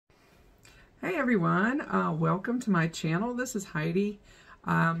Hey everyone, welcome to my channel. This is Heidi.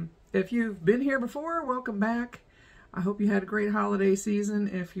 If you've been here before, welcome back. I hope you had a great holiday season.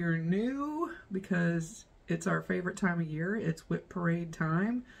 If you're new, because it's our favorite time of year, it's WIP parade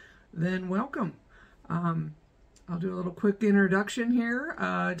time, then welcome. I'll do a little quick introduction here,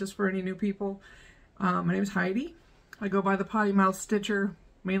 just for any new people. My name is Heidi. I go by the Potty Mouth Stitcher,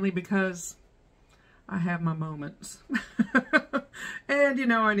 mainly because I have my moments. And you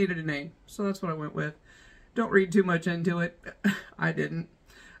know, I needed a name, so that's what I went with. Don't read too much into it. I didn't.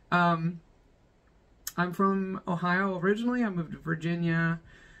 I'm from Ohio originally. I moved to Virginia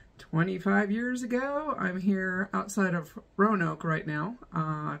 25 years ago. I'm here outside of Roanoke right now.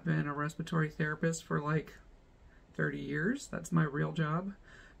 I've been a respiratory therapist for like 30 years. That's my real job.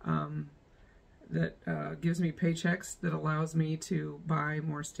 That gives me paychecks that allows me to buy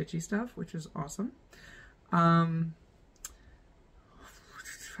more stitchy stuff, which is awesome.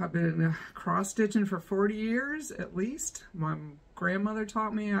 I've been cross-stitching for 40 years at least. My grandmother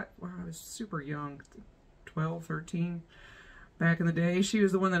taught me. I was super young, 12, 13 back in the day. She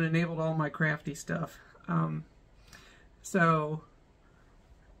was the one that enabled all my crafty stuff. So,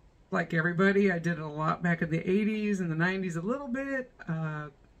 like everybody, I did it a lot back in the 80s and the 90s a little bit.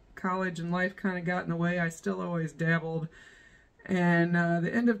 College and life kind of got in the way. I still always dabbled. And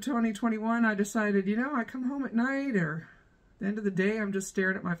the end of 2021, I decided, you know, I come home at night or the end of the day, I'm just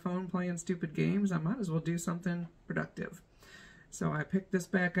staring at my phone playing stupid games. I might as well do something productive. So I picked this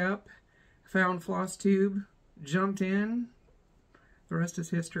back up, found Flosstube, jumped in. The rest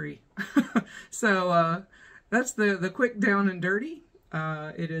is history. So that's the quick down and dirty.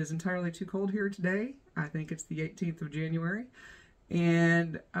 It is entirely too cold here today. I think it's the 18th of January.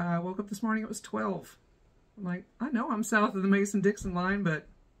 And I woke up this morning, it was 12. I'm like, I know I'm south of the Mason-Dixon line, but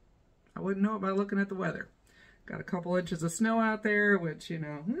I wouldn't know it by looking at the weather. Got a couple inches of snow out there, which, you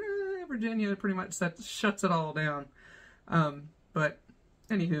know, Virginia pretty much shuts it all down. But,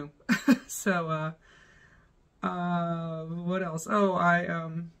 anywho. So, what else? Oh,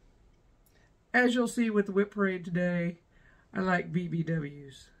 as you'll see with the WIP parade today, I like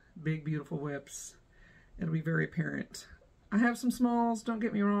BBWs. Big, beautiful WIPs. It'll be very apparent. I have some smalls, don't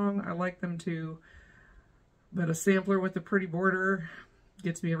get me wrong. I like them too. But a sampler with a pretty border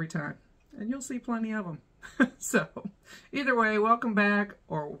gets me every time. And you'll see plenty of them. So, either way, welcome back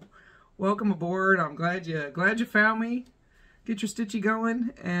or welcome aboard. I'm glad you found me. Get your stitchy going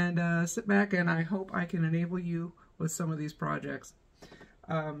and sit back, and I hope I can enable you with some of these projects.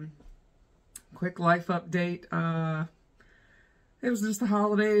 Quick life update. It was just the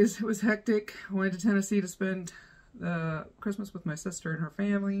holidays. It was hectic. I went to Tennessee to spend Christmas with my sister and her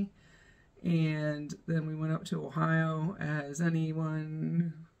family, and then we went up to Ohio. As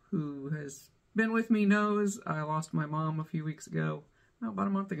anyone who has been with me knows, I lost my mom a few weeks ago, well, about a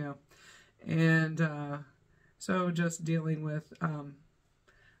month ago, and so just dealing with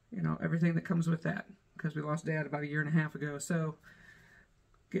you know, everything that comes with that, because we lost Dad about 1.5 years ago. So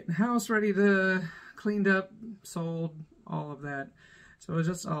getting the house ready to cleaned up, sold, all of that. So it was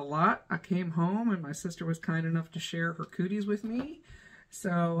just a lot. I came home and my sister was kind enough to share her cooties with me.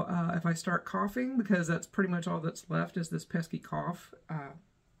 So if I start coughing, because that's pretty much all that's left is this pesky cough,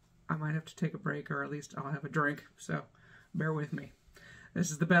 I might have to take a break, or at least I'll have a drink. So bear with me.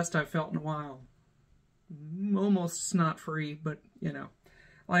 This is the best I've felt in a while. Almost snot-free, but you know,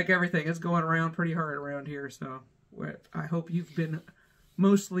 like everything, it's going around pretty hard around here. So I hope you've been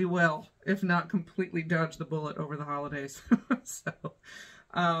mostly well, if not completely dodged the bullet over the holidays. So,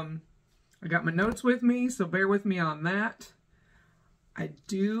 I got my notes with me, so bear with me on that. I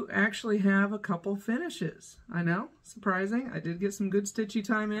do actually have a couple finishes. I know, surprising. I did get some good stitchy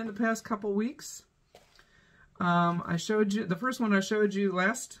time in the past couple weeks. I showed you, the first one I showed you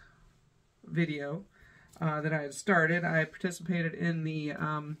last video that I had started. I participated in the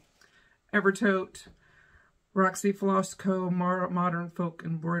Evertote Roxy Floss Co. Modern Folk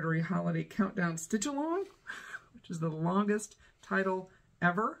Embroidery Holiday Countdown Stitch Along, which is the longest title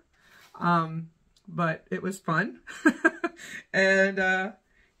ever. But it was fun. And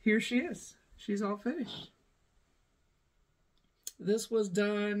here she is. She's all finished. This was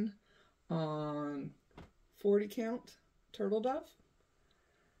done on 40 count turtle dove.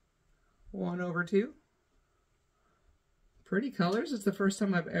 1/2. Pretty colors. It's the first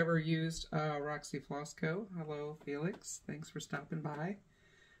time I've ever used Roxy Floss Co. Hello, Felix. Thanks for stopping by.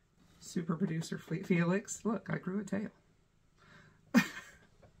 Super producer Felix. Look, I grew a tail.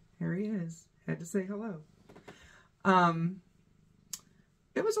 Here he is. Had to say hello.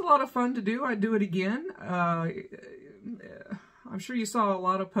 It was a lot of fun to do. I'd do it again. I'm sure you saw a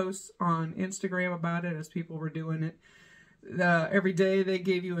lot of posts on Instagram about it as people were doing it. Every day they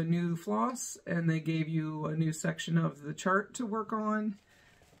gave you a new floss, and they gave you a new section of the chart to work on.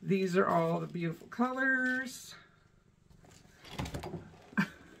 These are all the beautiful colors.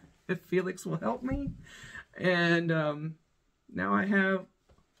 If Felix will help me. And now I have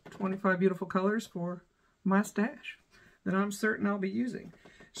 25 beautiful colors for my stash that I'm certain I'll be using.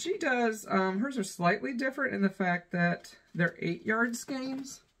 She does, hers are slightly different in the fact that they're 8-yard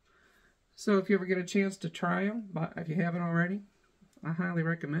skeins. So if you ever get a chance to try them, but if you haven't already, I highly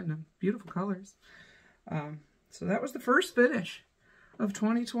recommend them. Beautiful colors. So that was the first finish of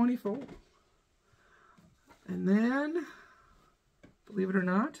 2024. And then, believe it or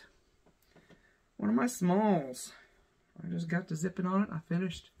not, one of my smalls. I just got to zipping on it. I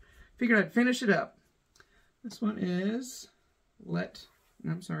figured I'd finish it up. This one is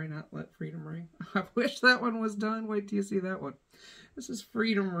not Let Freedom Ring. I wish that one was done. Wait till you see that one. This is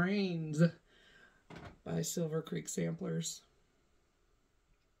Freedom Reigns by Silver Creek Samplers.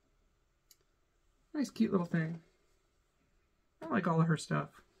 Nice, cute little thing. I like all of her stuff.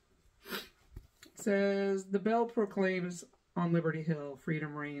 It says, the bell proclaims on Liberty Hill,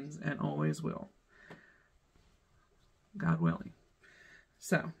 freedom reigns and always will. God willing.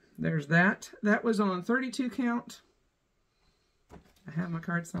 So, there's that. That was on 32 count. I have my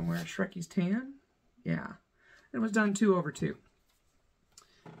card somewhere. Shrekky's Tan. Yeah. It was done 2/2.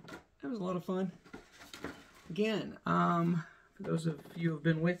 That was a lot of fun. Again, for those of you who have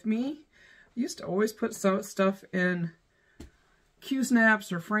been with me, I used to always put some stuff in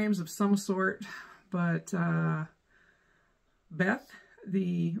Q-snaps or frames of some sort, but Beth,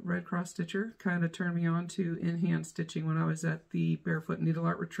 the Red Cross Stitcher, kind of turned me on to in-hand stitching when I was at the Barefoot Needle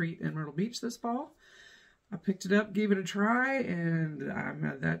Art Retreat in Myrtle Beach this fall. I picked it up, gave it a try, and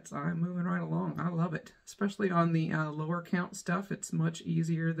I'm moving right along. I love it, especially on the lower count stuff. It's much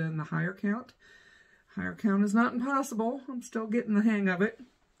easier than the higher count. Higher count is not impossible. I'm still getting the hang of it.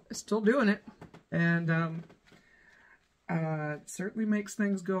 Still doing it, and it certainly makes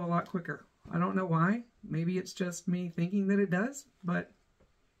things go a lot quicker. I don't know why. Maybe it's just me thinking that it does, but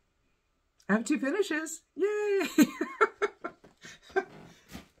I have 2 finishes. Yay!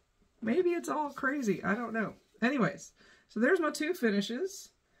 Maybe it's all crazy. I don't know. Anyways, so there's my 2 finishes.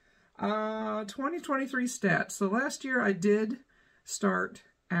 2023 stats. So last year I did start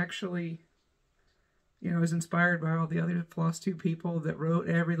actually, I was inspired by all the other Flosstube people that wrote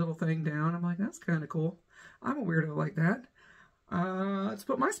every little thing down. I'm like, that's kind of cool. I'm a weirdo like that. Let's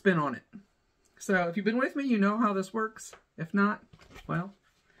put my spin on it. So if you've been with me, you know how this works. If not, well,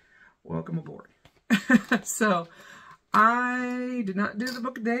 welcome aboard. So I did not do the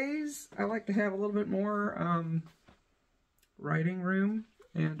book of days. I like to have a little bit more writing room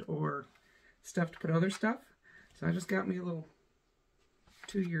and or stuff to put other stuff. So I just got me a little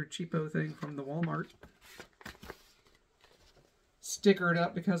 2-year cheapo thing from the Walmart. Sticker it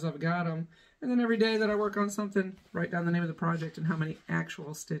up because I've got them. And then every day that I work on something, write down the name of the project and how many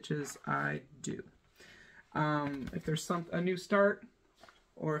actual stitches I do. If there's a new start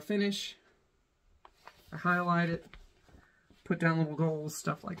or a finish, I highlight it, put down little goals,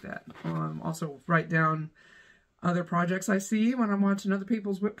 stuff like that. Also write down other projects I see when I'm watching other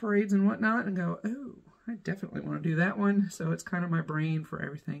people's WIP parades and whatnot and go, oh, I definitely want to do that one. So it's kind of my brain for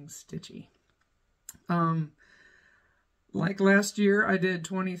everything stitchy. Like last year, I did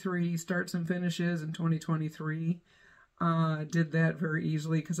 23 starts and finishes in 2023. Did that very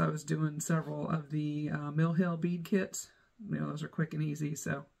easily because I was doing several of the Mill Hill bead kits. Those are quick and easy,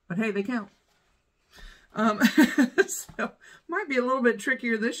 so, but hey, they count. So, might be a little bit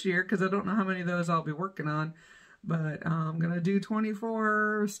trickier this year because I don't know how many of those I'll be working on. But I'm going to do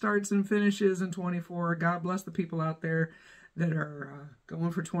 24 starts and finishes in 24. God bless the people out there that are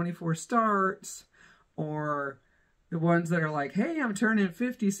going for 24 starts, or the ones that are like, hey, I'm turning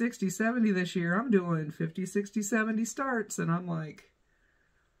 50, 60, 70 this year. I'm doing 50, 60, 70 starts. And I'm like,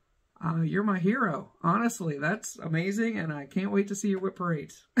 you're my hero. Honestly, that's amazing. And I can't wait to see your WIP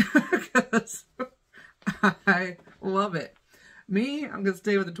parades. Because I love it. Me, I'm going to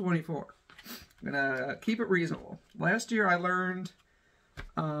stay with the 24. I'm going to keep it reasonable. Last year I learned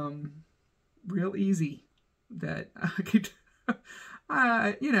real easy that I could,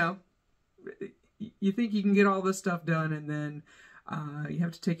 you think you can get all this stuff done, and then you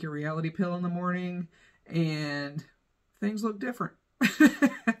have to take your reality pill in the morning, and things look different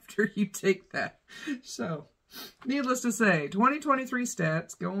after you take that. So, needless to say, 2023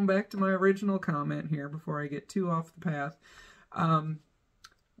 stats, going back to my original comment here before I get too off the path.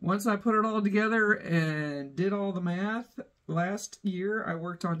 Once I put it all together and did all the math, last year I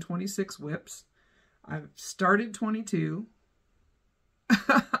worked on 26 WIPs. I've started 22.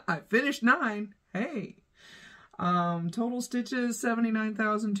 I finished 9. Hey. Total stitches,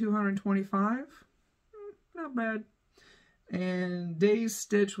 79,225. Not bad. And days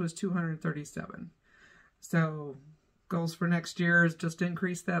stitch was 237. So goals for next year is just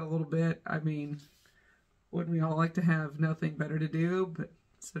increase that a little bit. I mean, wouldn't we all like to have nothing better to do but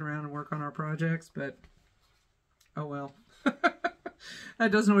sit around and work on our projects? But oh well.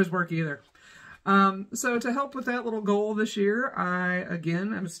 That doesn't always work either. So to help with that little goal this year,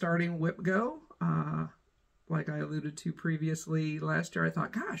 again, I'm starting WIP Go. Like I alluded to previously, last year I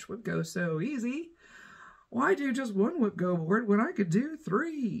thought, gosh, WIP Go is so easy. Why do just one WIP Go board when I could do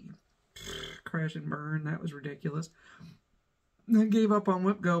 3? Crash and burn. That was ridiculous. I gave up on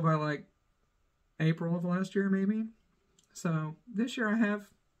WIP Go by like April of last year, maybe. So this year I have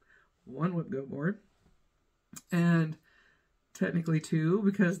 1 WIP Go board. And technically 2,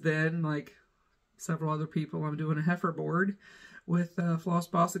 because then, like several other people, I'm doing a heifer board with Floss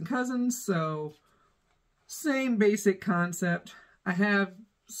Boss and Cousins. So same basic concept. I have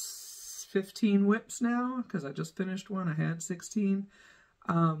 15 WIPs now because I just finished one. I had 16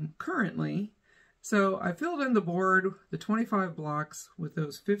 currently. So I filled in the board, the 25 blocks with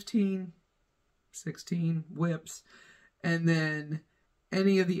those 15, 16 WIPs, and then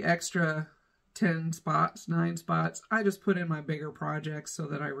any of the extra 10 spots, 9 spots, I just put in my bigger projects so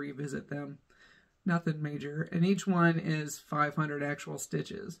that I revisit them. Nothing major. And each one is 500 actual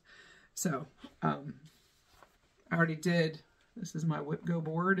stitches. So I already did. This is my WIP Go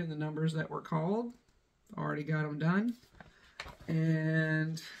board and the numbers that were called. Already got them done.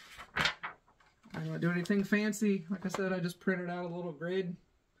 And I don't do anything fancy. Like I said, I just printed out a little grid,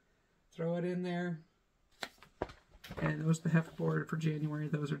 throw it in there. And those are the heifer board for January.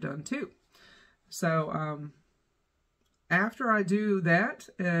 Those are done too. So after I do that,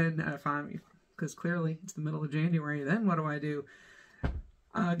 and because clearly it's the middle of January, then what do?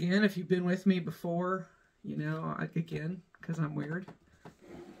 Again, if you've been with me before, you know, again, because I'm weird.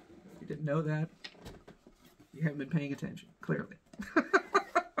 If you didn't know that, you haven't been paying attention, clearly.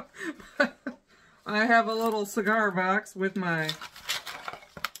 I have a little cigar box with my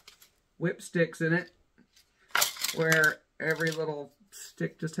WIP sticks in it, where every little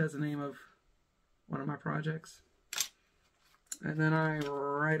stick just has the name of one of my projects. And then I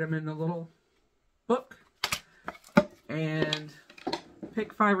write them in the little book and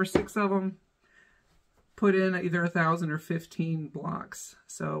pick 5 or 6 of them, put in either 1,000 or 15 blocks.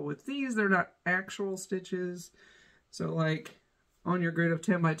 So with these, they're not actual stitches. So like on your grid of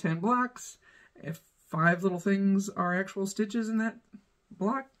 10 by 10 blocks, if 5 little things are actual stitches in that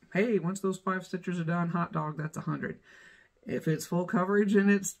block, hey, once those 5 stitches are done, hot dog, that's 100. If it's full coverage and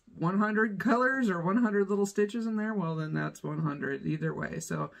it's 100 colors or 100 little stitches in there, well, then that's 100 either way.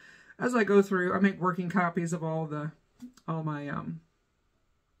 So as I go through, I make working copies of all my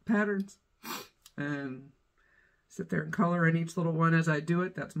patterns and sit there and color in each little one as I do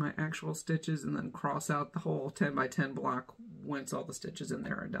it. That's my actual stitches, and then cross out the whole 10 by 10 block once all the stitches in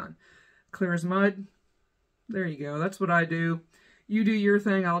there are done. Clear as mud. There you go. That's what I do. You do your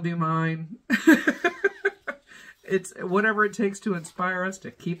thing, I'll do mine. It's whatever it takes to inspire us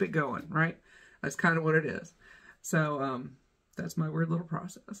to keep it going, right? That's kind of what it is. So that's my weird little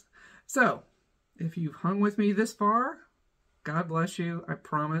process. So if you've hung with me this far, God bless you. I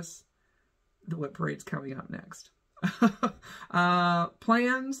promise the WIP parade's coming up next.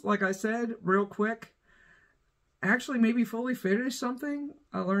 Plans, like I said, real quick. Actually, maybe fully finish something.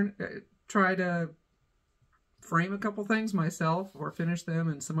 Try to frame a couple things myself or finish them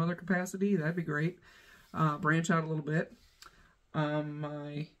in some other capacity. That'd be great. Branch out a little bit.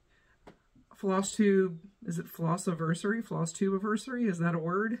 My floss tube, is it Flosstubers? Flosstubers, is that a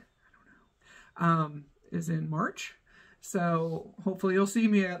word? I don't know. Is in March. So hopefully you'll see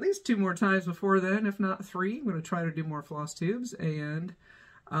me at least 2 more times before then, if not 3. I'm going to try to do more floss tubes and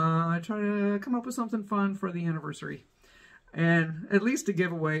try to come up with something fun for the anniversary. And at least a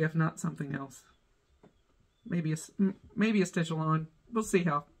giveaway, if not something else. Maybe a stitch-along. We'll see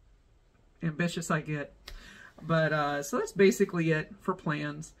how ambitious I get. But so that's basically it for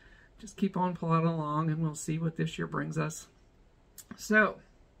plans. Just keep on plodding along and we'll see what this year brings us. So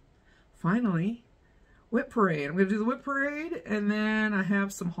finally, WIP parade. I'm going to do the WIP parade, and then I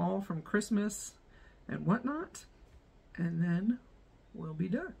have some haul from Christmas and whatnot, and then we'll be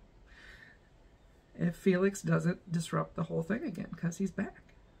done. If Felix doesn't disrupt the whole thing again, because he's back.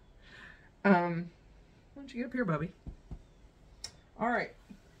 Why don't you get up here, Bubby? All right.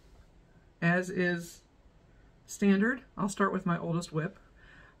 As is standard, I'll start with my oldest WIP.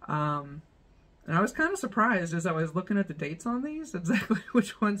 And I was kind of surprised as I was looking at the dates on these, exactly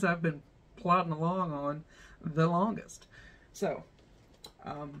which ones I've been plodding along on the longest. So,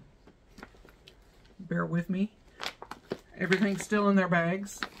 bear with me. Everything's still in their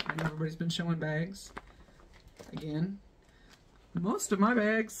bags. I know everybody's been showing bags. Again, most of my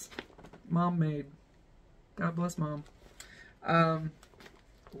bags, Mom made. God bless Mom.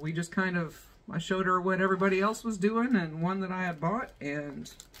 We just kind of, I showed her what everybody else was doing and one that I had bought,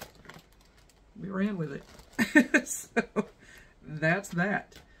 and we ran with it. So, that's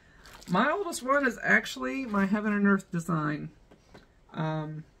that. My oldest one is actually my Heaven and Earth design.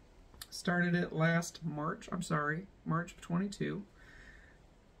 Started it last March, March of 22.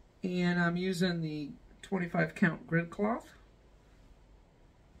 And I'm using the 25 count grid cloth.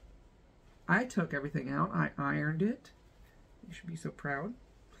 I took everything out. I ironed it. You should be so proud.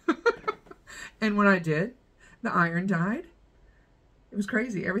 And when I did, the iron died. It was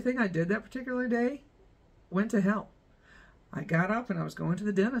crazy. Everything I did that particular day went to hell. I got up and I was going to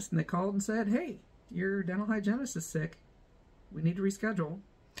the dentist, and they called and said, hey, your dental hygienist is sick. We need to reschedule.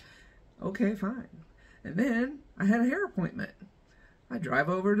 Okay, fine. And then I had a hair appointment. I drive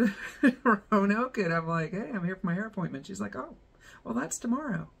over to Roanoke and I'm like, hey, I'm here for my hair appointment. She's like, oh, well, that's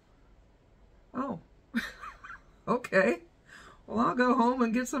tomorrow. Oh, okay. Well, I'll go home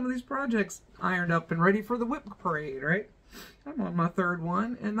and get some of these projects ironed up and ready for the WIP parade, right? I'm on my third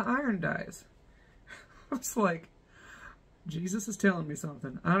one and the iron dies. I was like, Jesus is telling me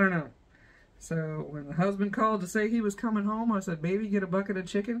something. I don't know. So when the husband called to say he was coming home, I said, baby, get a bucket of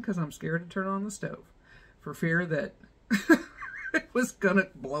chicken because I'm scared to turn on the stove for fear that it was going to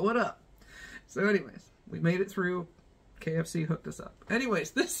blow it up. So anyways, we made it through. KFC hooked us up.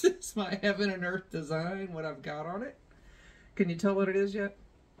 Anyways, this is my Heaven and Earth design, what I've got on it. Can you tell what it is yet?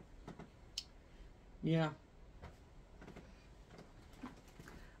 Yeah.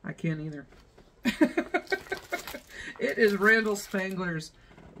 I can't either. It is Randall Spangler's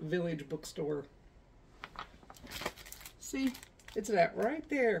Village Bookstore. See? It's that right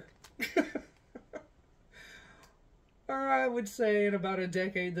there. Or I would say in about a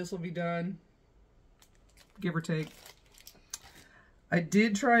decade this will be done. Give or take. I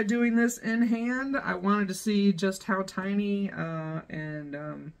did try doing this in hand. I wanted to see just how tiny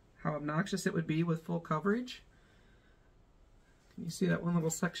and how obnoxious it would be with full coverage. Can you see that one little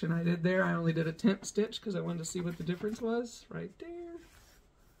section I did there? I only did a temp stitch because I wanted to see what the difference was right there.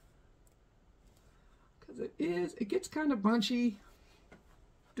 Because it gets kind of bunchy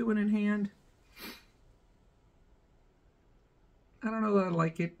doing in hand. I don't know that I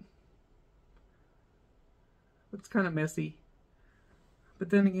like it. Looks kind of messy. But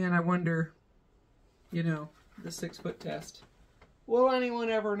then again, I wonder, you know, the 6-foot test. Will anyone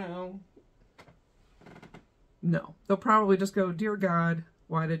ever know? No. They'll probably just go, dear God,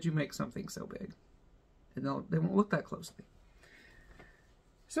 why did you make something so big? And they won't look that closely.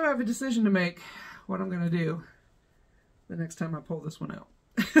 So I have a decision to make what I'm going to do the next time I pull this one out.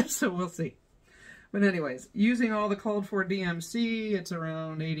 So we'll see. But anyways, using all the called for DMC, it's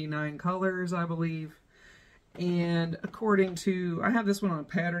around 89 colors, I believe. And according to, I have this one on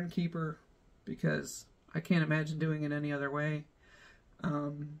Pattern Keeper because I can't imagine doing it any other way.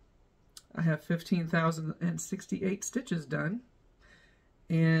 I have 15,068 stitches done,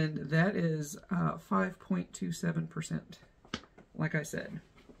 and that is 5.27%, like I said.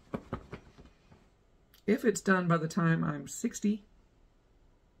 If it's done by the time I'm 60,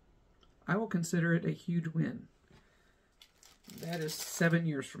 I will consider it a huge win. That is 7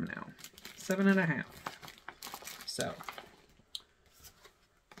 years from now. 7.5. So,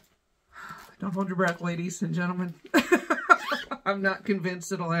 don't hold your breath, ladies and gentlemen. I'm not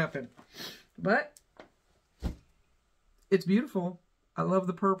convinced it'll happen. But, it's beautiful. I love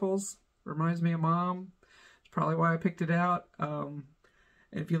the purples. Reminds me of Mom. It's probably why I picked it out. And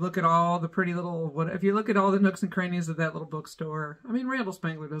if you look at all the pretty little, if you look at all the nooks and crannies of that little bookstore, I mean, Randall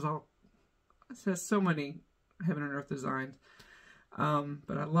Spangler does has so many Heaven and Earth designs.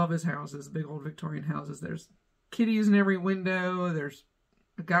 But I love his houses, big old Victorian houses. There's kitties in every window. There's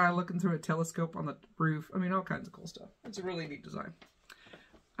a guy looking through a telescope on the roof. I mean, all kinds of cool stuff. It's a really neat design.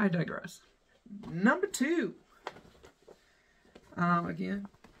 I digress. Number 2. Again,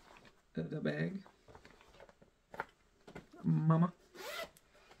 the bag. Mama.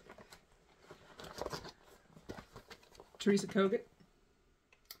 Teresa Kogut.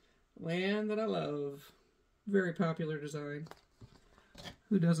 Land That I Love. Very popular design.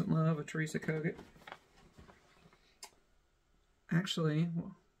 Who doesn't love a Teresa Kogut? Actually,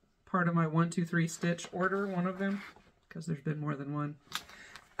 part of my 1, 2, 3 stitch order, one of them, because there's been more than one,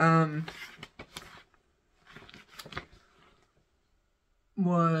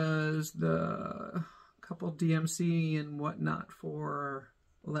 was the couple DMC and whatnot for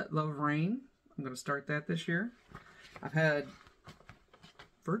Let Love Rain. I'm going to start that this year. I've had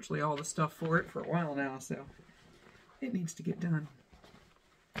virtually all the stuff for it for a while now, so it needs to get done.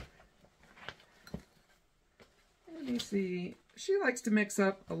 Let me see. She likes to mix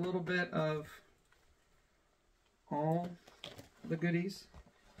up a little bit of all the goodies.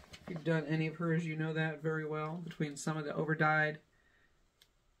 If you've done any of hers, you know that very well, between some of the overdyed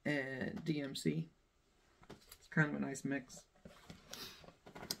and DMC. It's kind of a nice mix.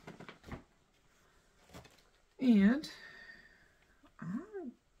 And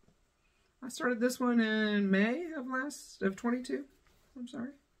I started this one in May of 22. I'm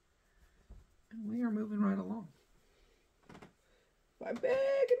sorry. And we are moving right along. By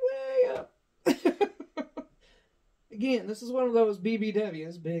backing way up. Again, this is one of those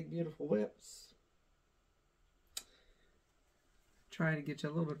BBWs, big beautiful whips. Try to get you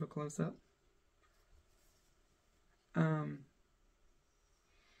a little bit of a close-up.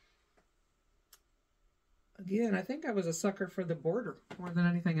 Again, I think I was a sucker for the border more than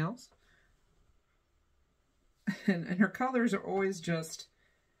anything else. And her colors are always just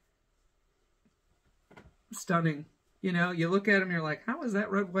stunning. You know, you look at them, you're like, how is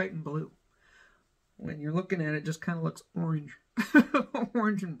that red, white, and blue? When you're looking at it, it just kind of looks orange.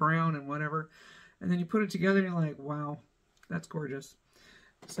 Orange and brown and whatever. And then you put it together and you're like, wow, that's gorgeous.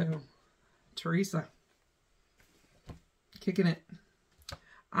 So, Teresa, kicking it.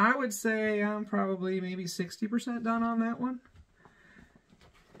 I would say I'm probably maybe 60% done on that one.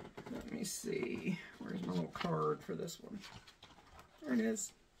 Let me see. Where's my little card for this one? There it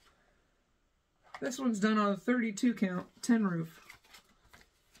is. This one's done on a 32 count, 10 roof.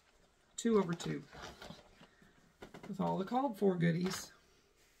 2/2. With all the called for goodies.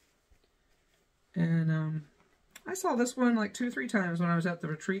 And I saw this one like 2 or 3 times when I was at the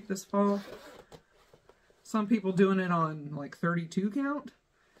retreat this fall. Some people doing it on like 32 count.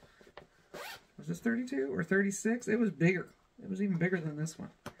 Was this 32 or 36? It was bigger. It was even bigger than this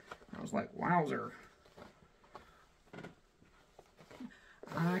one. I was like, wowzer.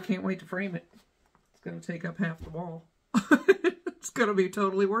 I can't wait to frame it. It's going to take up half the wall. It's going to be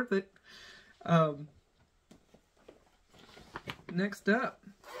totally worth it. Next up.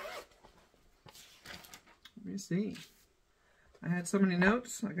 Let me see. I had so many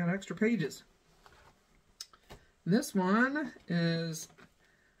notes, I got extra pages. This one is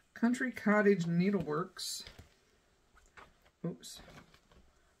Country Cottage Needleworks. Oops.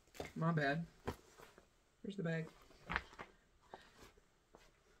 My bad. Here's the bag.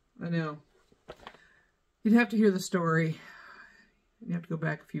 I know. You'd have to hear the story. You have to go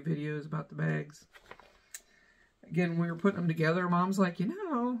back a few videos about the bags. Again, when we were putting them together, Mom's like, you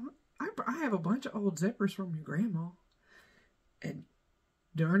know, I have a bunch of old zippers from your grandma. And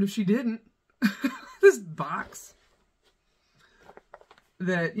darned if she didn't. This box.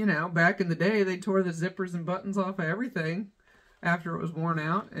 That, you know, back in the day, they tore the zippers and buttons off of everything after it was worn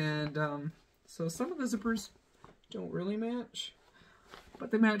out. And so some of the zippers don't really match.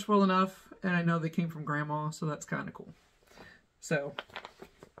 But they match well enough. And I know they came from Grandma, so that's kind of cool. So,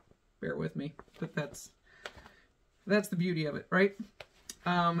 bear with me. But that's the beauty of it, right?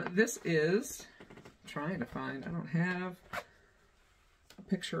 This is, I'm trying to find, I don't have a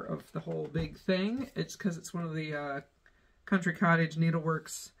picture of the whole big thing. It's because it's one of the Country Cottage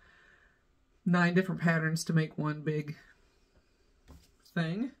Needleworks 9 different patterns to make one big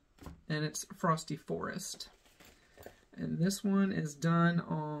thing. And it's Frosty Forest. And this one is done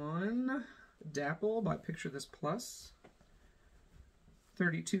on Dapple by Picture This Plus.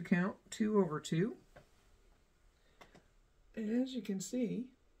 32 count, 2/2. As you can see,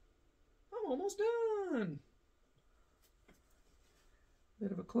 I'm almost done.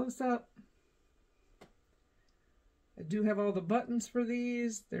 Bit of a close-up. I do have all the buttons for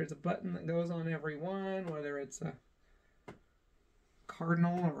these. There's a button that goes on every one, whether it's a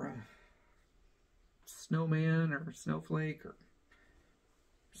cardinal or a snowman or a snowflake or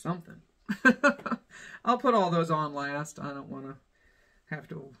something. I'll put all those on last. I don't want to have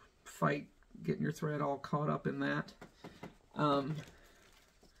to fight getting your thread all caught up in that.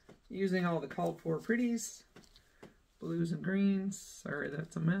 Using all the called for pretties, blues and greens. Sorry,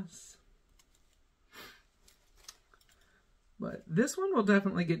 that's a mess. But this one will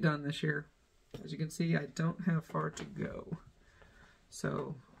definitely get done this year. As you can see, I don't have far to go.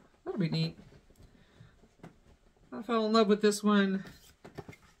 So, that'll be neat. I fell in love with this one.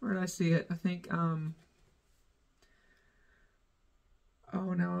 Where did I see it? I think, oh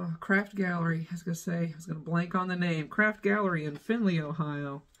no, Craft Gallery. I was going to say, I was going to blank on the name. Craft Gallery in Findlay,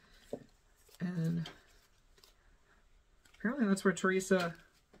 Ohio. And apparently that's where Teresa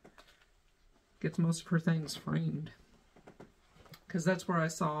gets most of her things framed. Because that's where I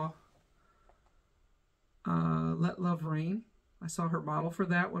saw Let Love Rain I saw her model for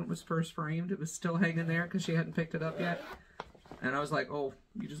that when it was first framed. It was still hanging there because she hadn't picked it up yet. And I was like, oh,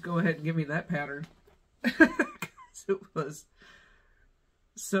 you just go ahead and give me that pattern. It was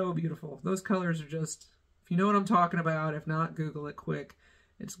so beautiful. Those colors are just, if you know what I'm talking about, if not, Google it quick.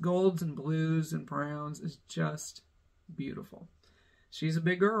 It's golds and blues and browns. It's just beautiful. She's a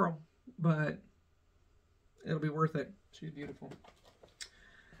big girl, but it'll be worth it. She's beautiful.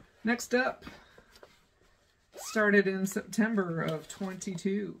 Next up, started in September of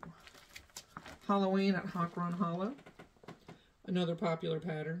 22. Halloween at Hawk Run Hollow. Another popular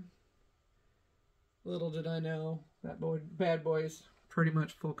pattern. Little did I know that Bad Boy's pretty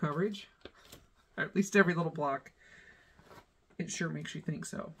much full coverage. Or at least every little block. It sure makes you think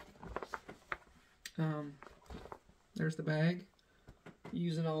so. There's the bag.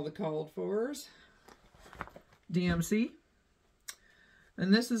 Using all the called fors. DMC.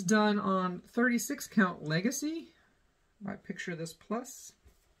 And this is done on 36 count Legacy by Picture This Plus.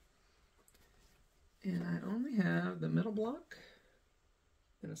 And I only have the middle block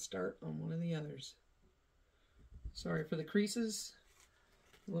and a start on one of the others. Sorry for the creases.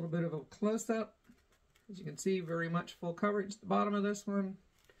 A little bit of a close-up. As you can see, very much full coverage at the bottom of this one.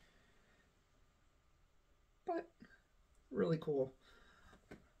 But really cool.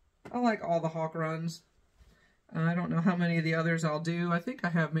 I like all the Hawk runs. I don't know how many of the others I'll do. I think I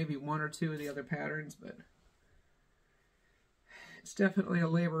have maybe one or two of the other patterns, but it's definitely a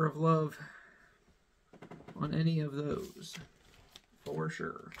labor of love on any of those, for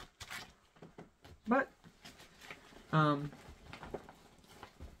sure. But,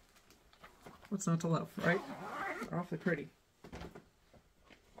 what's not to love, right? They're awfully pretty.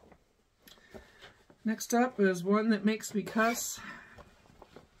 Next up is one that makes me cuss.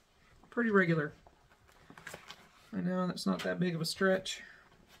 Pretty regular. I know that's not that big of a stretch,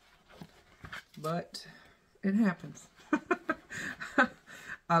 but it happens.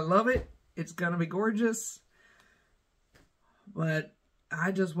 I love it. It's gonna be gorgeous, but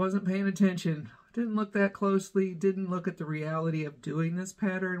I just wasn't paying attention. Didn't look that closely, didn't look at the reality of doing this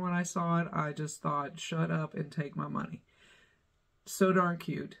pattern when I saw it. I just thought, shut up and take my money. So darn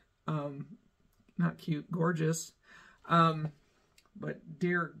cute. Not cute, gorgeous. But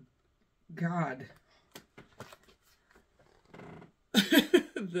dear God.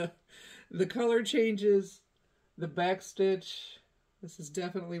 the color changes, the back stitch. This is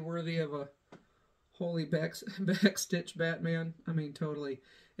definitely worthy of a holy back stitch Batman. I mean, totally.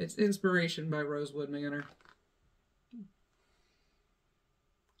 It's inspiration by Rosewood Manor.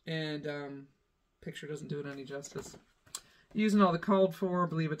 And picture doesn't do it any justice. Using all the called for, I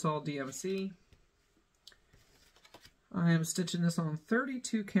believe it's all DMC. I am stitching this on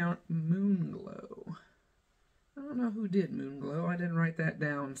 32 count Moonglow. I don't know who did Moonglow. I didn't write that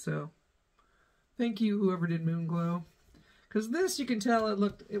down, so thank you whoever did Moonglow. Because this, you can tell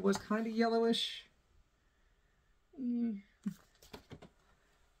it was kind of yellowish.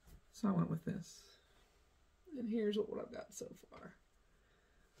 So I went with this. And here's what I've got so far.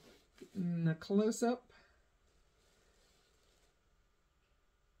 Getting a close-up.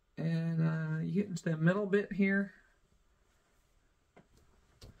 And you get into the middle bit here.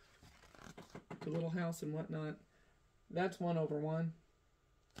 The little house and whatnot. That's 1/1.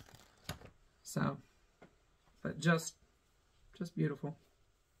 So, but just beautiful.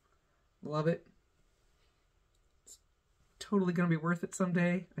 Love it. It's totally going to be worth it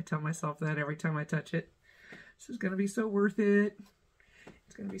someday. I tell myself that every time I touch it. This is going to be so worth it.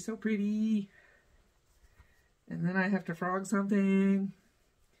 It's going to be so pretty. And then I have to frog something.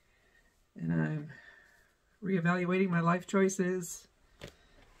 And I'm reevaluating my life choices.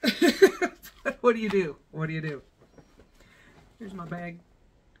 What do you do? What do you do? Here's my bag.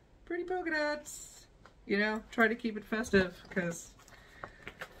 Pretty polka dots. You know, try to keep it festive because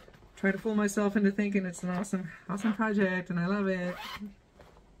try to fool myself into thinking it's an awesome project and I love it.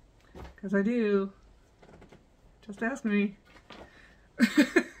 Because I do. Just ask me.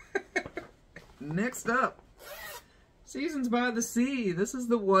 Next up, Seasons by the Sea. This is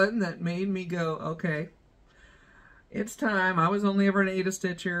the one that made me go, okay, it's time. I was only ever an Ada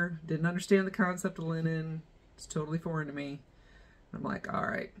stitcher. Didn't understand the concept of linen. It's totally foreign to me. I'm like, all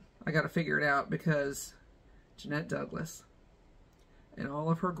right, I got to figure it out because Jeanette Douglas and all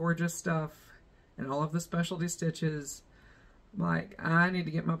of her gorgeous stuff and all of the specialty stitches. I'm like, I need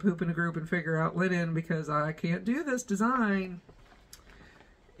to get my poop in a group and figure out linen because I can't do this design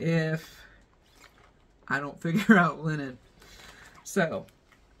if I don't figure out linen. So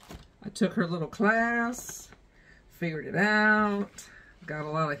I took her little class, figured it out, got a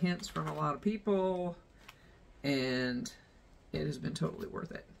lot of hints from a lot of people, and it has been totally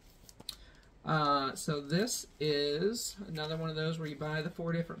worth it. So this is another one of those where you buy the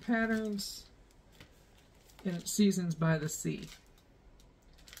 4 different patterns, and it's Seasons by the Sea.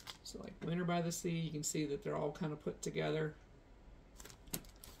 So like Winter by the Sea, you can see that they're all kind of put together,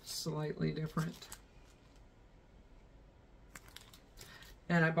 slightly different.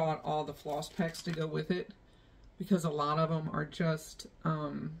 And I bought all the floss packs to go with it, because a lot of them are just,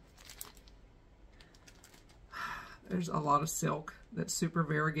 there's a lot of silk that's super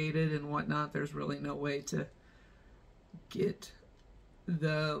variegated and whatnot. There's really no way to get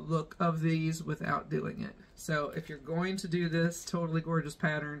the look of these without doing it. So if you're going to do this totally gorgeous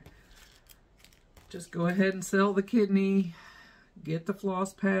pattern, just go ahead and sell the kidney, get the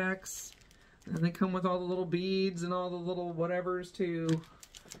floss packs, and they come with all the little beads and all the little whatevers too.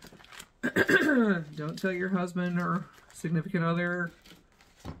 Don't tell your husband or significant other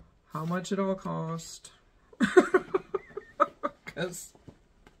how much it all cost. Because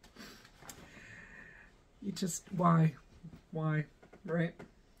you just, why, right?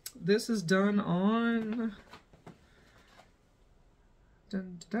 This is done on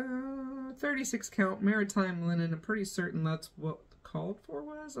 36 count maritime linen. I'm pretty certain that's what called for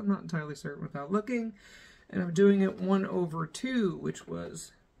was. I'm not entirely certain without looking. And I'm doing it 1/2, which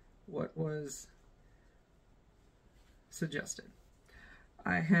was what was suggested.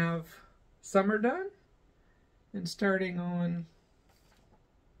 I have summer done and starting on,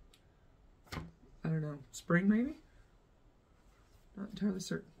 I don't know, spring maybe? Not entirely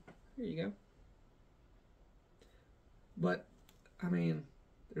certain. Here you go. But, I mean,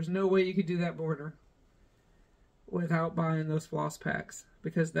 there's no way you could do that border without buying those floss packs,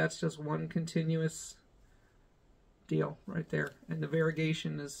 because that's just one continuous deal right there. And the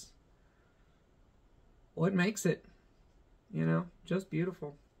variegation is what makes it, you know, just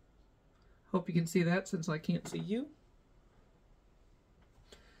beautiful. Hope you can see that since I can't see you.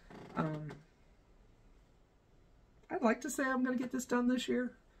 I'd like to say I'm going to get this done this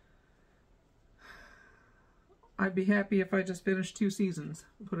year. I'd be happy if I just finished 2 seasons,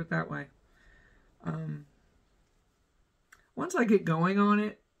 put it that way. Once I get going on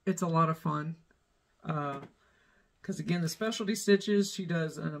it, it's a lot of fun. Because again, the specialty stitches, she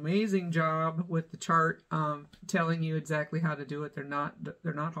does an amazing job with the chart, telling you exactly how to do it. They're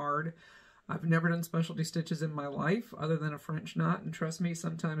not hard. I've never done specialty stitches in my life other than a French knot, and trust me,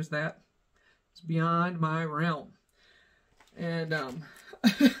 sometimes that is beyond my realm. And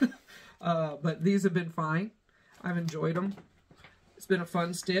but these have been fine. I've enjoyed them. It's been a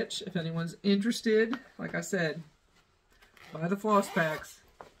fun stitch. If anyone's interested, like I said, buy the floss packs.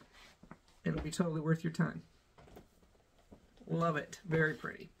 It'll be totally worth your time. Love it. Very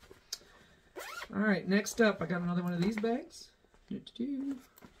pretty. Alright, next up, I got another one of these bags.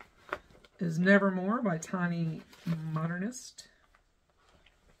 Is Nevermore by Tiny Modernist.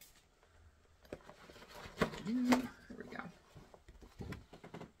 There we go.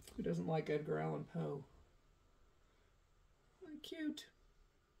 Who doesn't like Edgar Allan Poe? Really cute.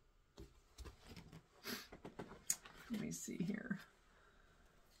 Let me see here.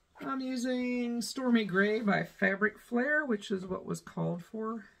 I'm using Stormy Gray by Fabric Flare, which is what was called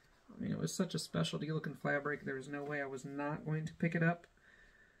for. I mean, it was such a specialty looking fabric, there was no way I was not going to pick it up.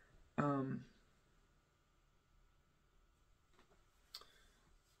 And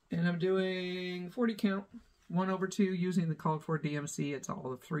I'm doing 40 count, 1/2, using the called for DMC. It's all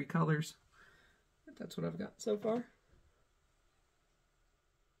the 3 colors. That's what I've got so far.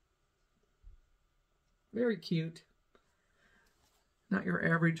 Very cute. Not your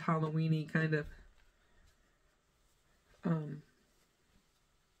average Halloween-y kind of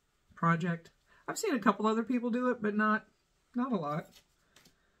project. I've seen a couple other people do it, but not a lot.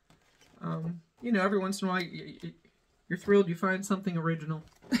 You know, every once in a while you're thrilled you find something original.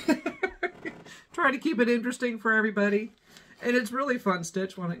 Try to keep it interesting for everybody. And it's really fun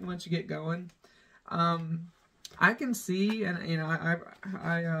stitch once you get going. I can see, and you know,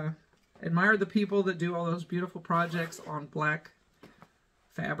 I admire the people that do all those beautiful projects on black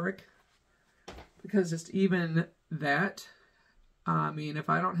fabric, because just even that, I mean, if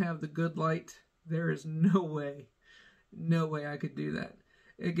I don't have the good light, there is no way I could do that.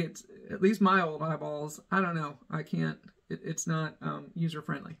 It gets, at least my old eyeballs, I don't know, I can't, it's not user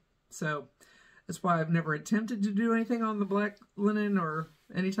friendly. So that's why I've never attempted to do anything on the black linen or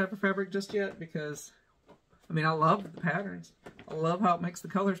any type of fabric just yet, because I mean, I love the patterns, I love how it makes the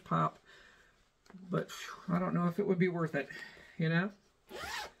colors pop, but I don't know if it would be worth it, you know.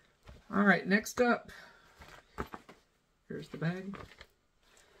 Alright, next up, here's the bag.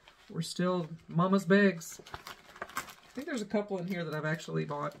 We're still Mama's bags. I think there's a couple in here that I've actually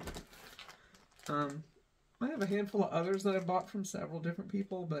bought. I have a handful of others that I've bought from several different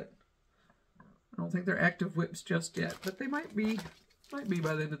people, but I don't think they're active WIPs just yet, but they might be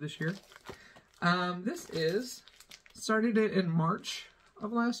by the end of this year. This is, started it in March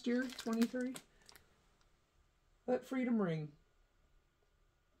of last year, 23. Let Freedom Ring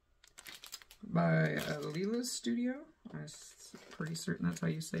by Lila's Studio. I'm pretty certain that's how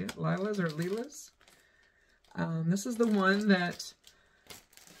you say it. Liles or Lilas. This is the one that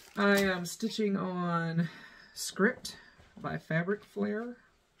I am stitching on Script by Fabric Flare.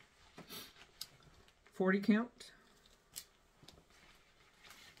 40 count.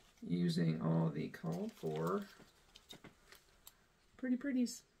 Using all the called for pretty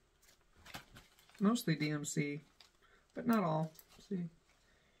pretties. Mostly DMC, but not all. See,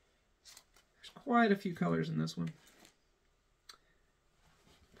 there's quite a few colors in this one.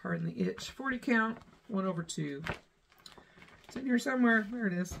 Pardon the itch. 40 count, 1/2. It's in here somewhere. There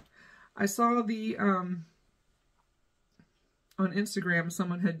it is. I saw the, on Instagram,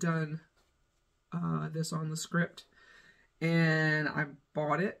 someone had done this on the Script, and I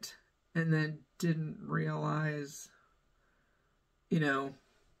bought it and then didn't realize, you know,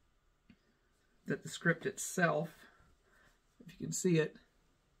 that the Script itself, if you can see it,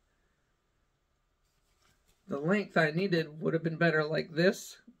 the length I needed would have been better like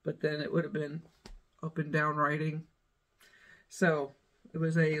this, but then it would have been up and down writing. So it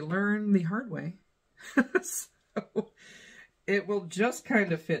was a learn the hard way. So it will just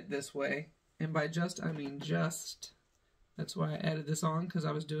kind of fit this way. And by just, I mean just. That's why I added this on, because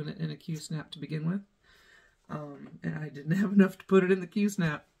I was doing it in a Q-snap to begin with. And I didn't have enough to put it in the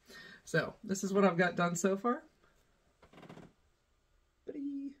Q-snap. So this is what I've got done so far.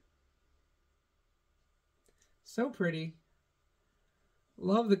 Pretty. So pretty.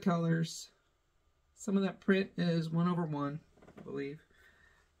 Love the colors. Some of that print is 1/1, I believe.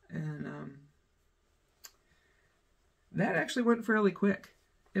 And that actually went fairly quick.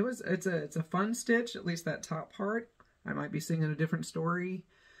 It's a fun stitch, at least that top part. I might be singing a different story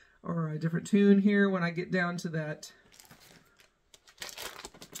or a different tune here when I get down to that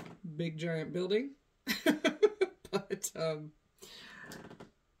big giant building. But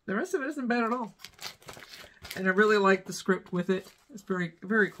the rest of it isn't bad at all. And I really like the Script with it. It's very,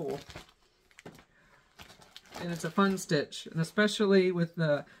 very cool. And it's a fun stitch. And especially with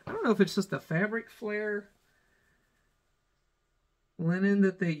the, I don't know if it's just the Fabric Flare linen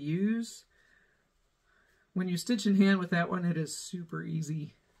that they use. When you stitch in hand with that one, it is super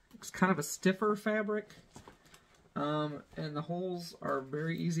easy. It's kind of a stiffer fabric. And the holes are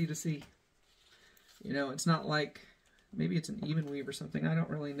very easy to see. You know, it's not like, maybe it's an even weave or something. I don't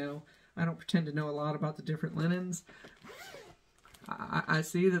really know. I don't pretend to know a lot about the different linens. I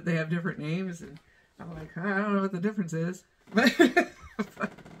see that they have different names, and I'm like, I don't know what the difference is. But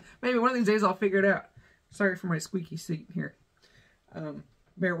maybe one of these days I'll figure it out. Sorry for my squeaky seat here.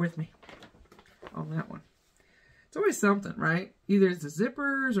 Bear with me on that one. It's always something, right? Either it's the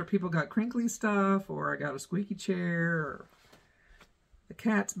zippers, or people got crinkly stuff, or I got a squeaky chair, or the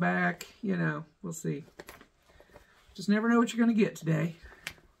cat's back. You know, we'll see. Just never know what you're going to get today,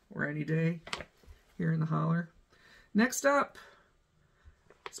 or any day here in the holler. Next up,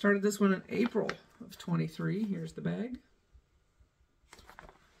 started this one in April of 23. Here's the bag.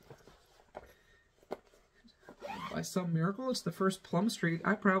 By some miracle, it's the first Plum Street.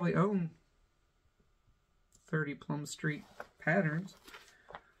 I probably own 30 Plum Street patterns.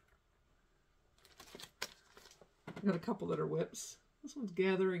 I've got a couple that are WIPs. This one's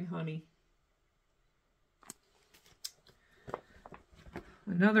Gathering Honey.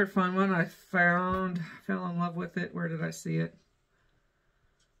 Another fun one I found. Fell in love with it. Where did I see it?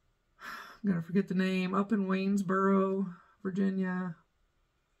 I'm going to forget the name. Up in Waynesboro, Virginia.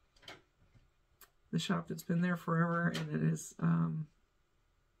 The shop that's been there forever, and it is, I'm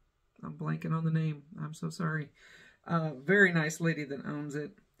blanking on the name. I'm so sorry. Very nice lady that owns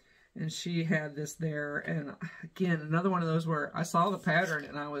it, and she had this there, and again, another one of those where I saw the pattern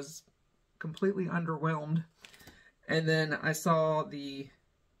and I was completely underwhelmed, and then I saw the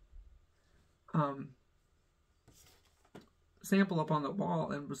sample up on the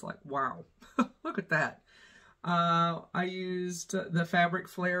wall and was like, wow, look at that. I used the Fabric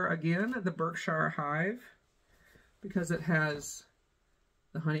Flare again, the Berkshire Hive, because it has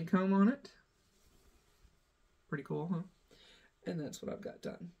the honeycomb on it. Pretty cool, huh? And that's what I've got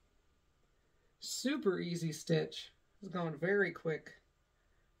done. Super easy stitch. It's gone very quick.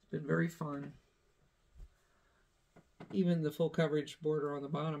 It's been very fun. Even the full coverage border on the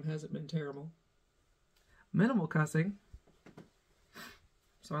bottom hasn't been terrible. Minimal cussing.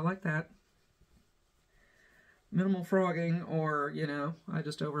 So I like that. Minimal frogging, or, you know, I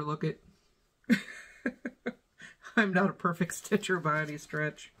just overlook it. I'm not a perfect stitcher by any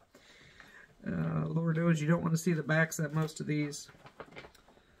stretch. Lord knows you don't want to see the backs of most of these.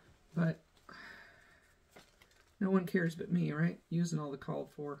 But no one cares but me, right? Using all the called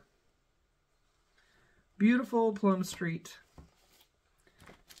for. Beautiful Plum Street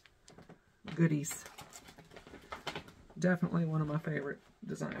goodies. Definitely one of my favorite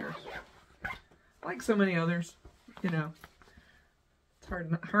designers. Like so many others, you know. It's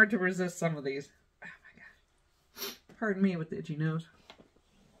hard to resist some of these. Oh my gosh. Pardon me with the itchy nose.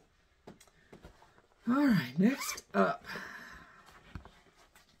 Alright, next up.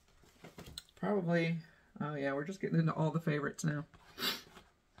 Probably, oh yeah, we're just getting into all the favorites now.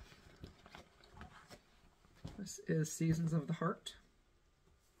 This is Seasons of the Heart.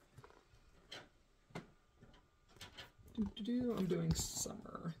 I'm doing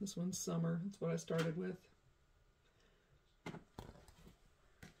summer. This one's summer. That's what I started with.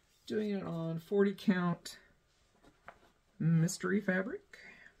 Doing it on 40 count mystery fabric.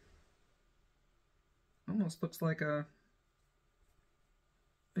 Almost looks like a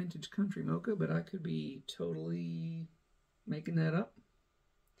vintage country mocha, but I could be totally making that up.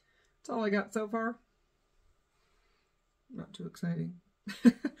 That's all I got so far. Not too exciting.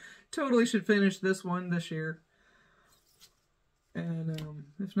 Totally should finish this one this year. And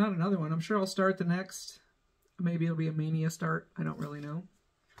if not another one, I'm sure I'll start the next. Maybe it'll be a Mania start. I don't really know.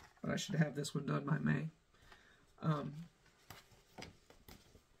 But I should have this one done by May.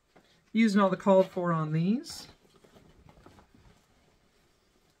 Using all the called for on these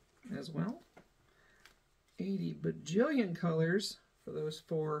as well. 80 bajillion colors for those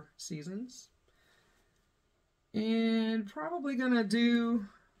 4 seasons. And probably gonna do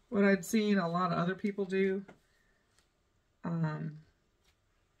what I'd seen a lot of other people do.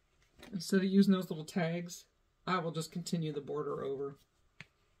 Instead of using those little tags, I will just continue the border over.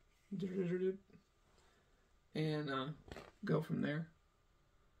 And go from there.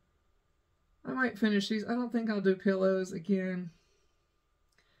 I might finish these. I don't think I'll do pillows again.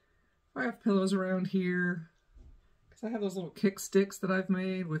 I have pillows around here. Because I have those little kick sticks that I've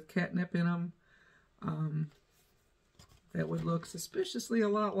made with catnip in them. That would look suspiciously a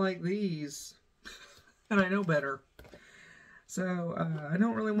lot like these. And I know better. So I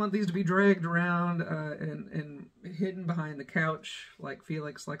don't really want these to be dragged around and hidden behind the couch like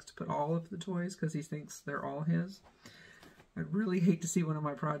Felix likes to put all of the toys because he thinks they're all his. I'd really hate to see one of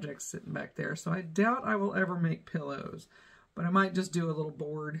my projects sitting back there. So I doubt I will ever make pillows. But I might just do a little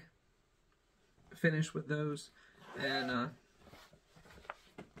board finish with those. And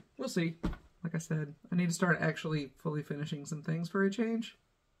we'll see. Like I said, I need to start actually fully finishing some things for a change.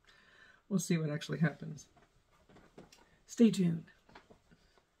 We'll see what actually happens. Stay tuned.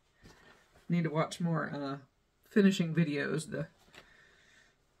 Need to watch more finishing videos.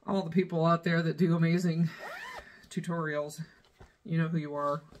 All the people out there that do amazing tutorials. You know who you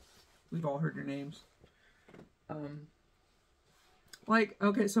are. We've all heard your names.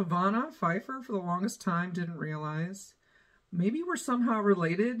 Okay, so Vanna Pfeiffer for the longest time didn't realize. Maybe we're somehow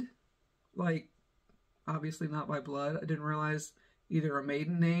related. Like, obviously not by blood. I didn't realize either a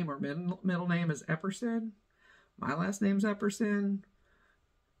maiden name or middle name is Epperson. My last name's Epperson.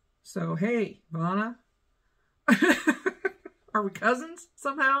 So, hey, Vanna. Are we cousins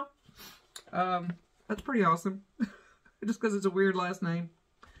somehow? That's pretty awesome. Just because it's a weird last name.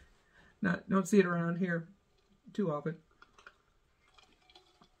 Don't see it around here too often.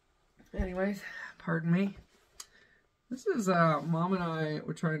 Anyways, pardon me. This is, Mom and I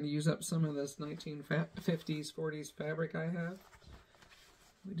were trying to use up some of this 1950s, 40s fabric I have.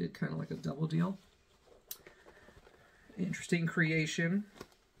 We did kind of like a double deal. Interesting creation.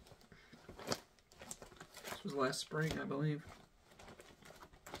 This was last spring, I believe.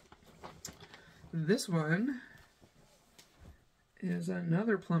 This one is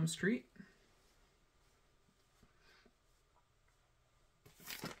another Plum Street.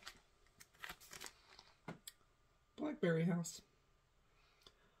 Blackberry house.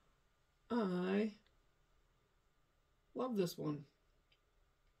 I love this one.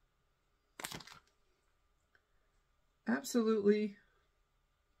 Absolutely.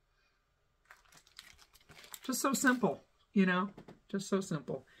 Just so simple, you know? Just so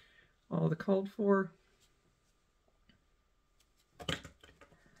simple. All the called for.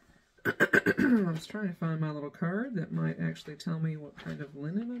 I was trying to find my little card that might actually tell me what kind of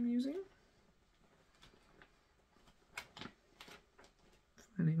linen I'm using.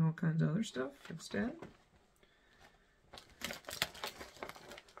 Finding all kinds of other stuff instead.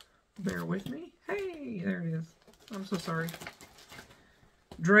 Bear with me. Hey, there it is. I'm so sorry.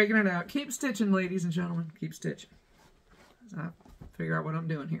 Dragging it out. Keep stitching, ladies and gentlemen. Keep stitching. As I figure out what I'm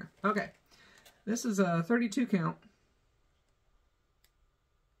doing here. Okay. This is a 32 count.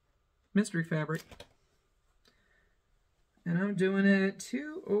 mystery fabric. And I'm doing it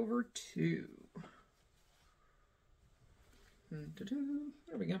 2/2.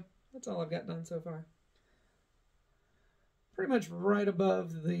 There we go. That's all I've got done so far. Pretty much right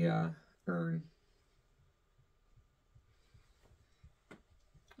above the urn.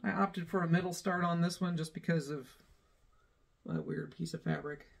 I opted for a middle start on this one just because of a weird piece of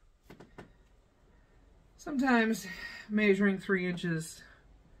fabric. Sometimes measuring 3 inches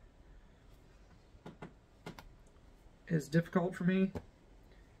is difficult for me.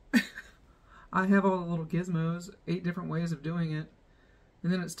 I have all the little gizmos, 8 different ways of doing it,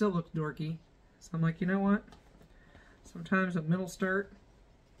 and then it still looks dorky. So I'm like, you know what? Sometimes a middle start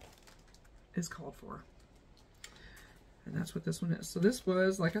is called for. And that's what this one is. So this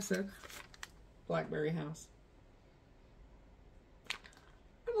was, like I said, Blackberry House.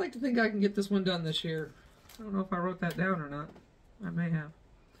 I'd like to think I can get this one done this year. I don't know if I wrote that down or not. I may have.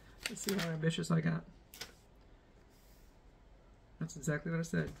 Let's see how ambitious I got. That's exactly what I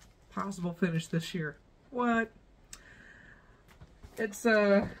said. Possible finish this year. What? It's,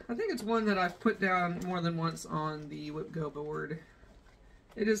 I think it's one that I've put down more than once on the WIP Go board.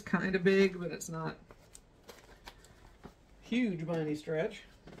 It is kind of big, but it's not huge by any stretch.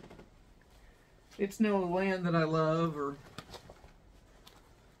 It's no land that I love or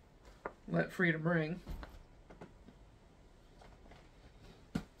let free to bring.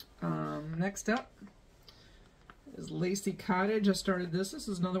 Next up is Lacey Cottage. I started this. This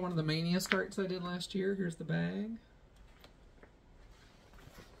is another one of the Mania starts I did last year. Here's the bag.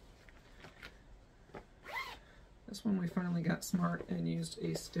 This one we finally got smart and used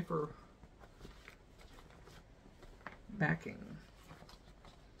a stiffer backing.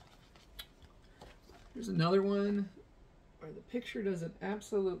 Here's another one where the picture does it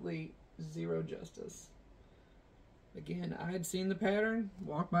absolutely zero justice. Again, I had seen the pattern,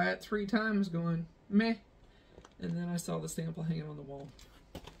 walked by it 3 times going, meh, and then I saw the sample hanging on the wall.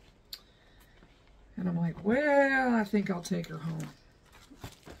 And I'm like, well, I think I'll take her home.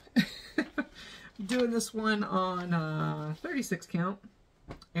 I'm doing this one on 36 count,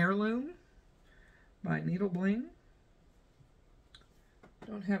 Heirloom by Needle Bling.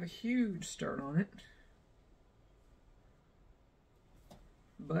 Don't have a huge start on it,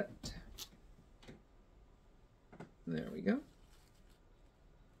 but there we go.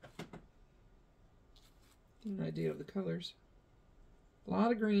 Get an idea of the colors. A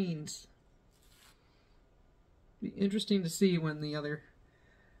lot of greens. Be interesting to see when the other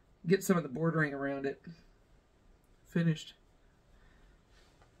get some of the bordering around it finished.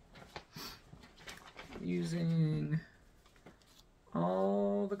 Using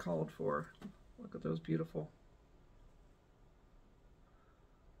all the called for. Look at those beautiful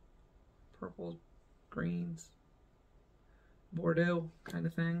purples, greens, Bordeaux kind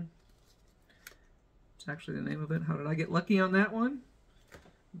of thing. It's actually the name of it. How did I get lucky on that one?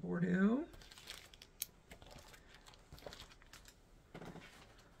 Bordeaux.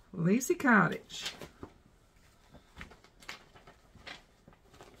 Lacey Cottage.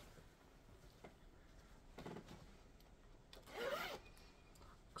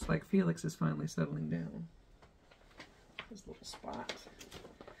 Looks like Felix is finally settling down. His little spot.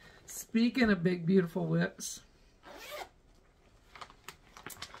 Speaking of big, beautiful whips,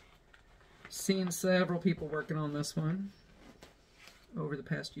 seen several people working on this one over the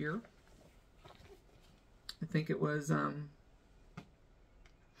past year. I think it was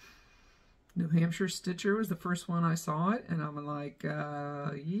New Hampshire Stitcher was the first one I saw it, and I'm like, yeah,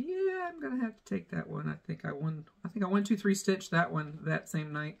 I'm gonna have to take that one. I think I won 2-3 stitch that one that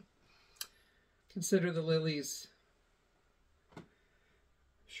same night. Consider the Lilies. I'm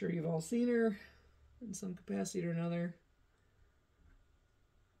sure you've all seen her in some capacity or another.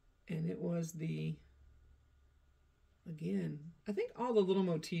 And it was the, again, I think all the little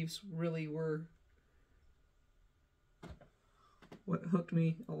motifs really were what hooked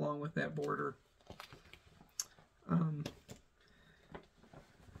me along with that border. And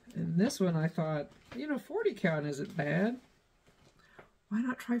this one I thought, you know, 40 count isn't bad. Why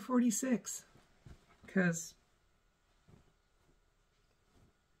not try 46? Because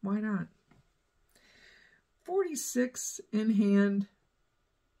why not? 46 in hand.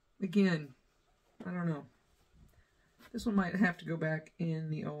 Again, I don't know. This one might have to go back in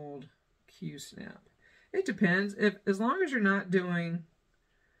the old Q-snap. It depends. As long as you're not doing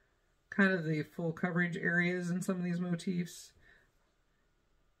kind of the full coverage areas in some of these motifs,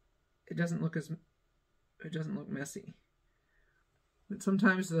 it doesn't look messy. But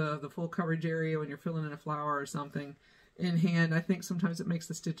sometimes the full coverage area when you're filling in a flower or something in hand, I think sometimes it makes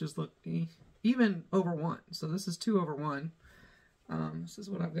the stitches look even over 1. So this is 2/1. This is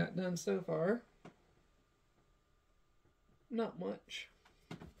what I've got done so far. Not much.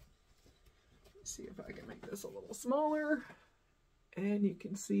 Let's see if I can make this a little smaller. And you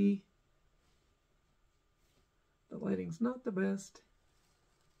can see the lighting's not the best.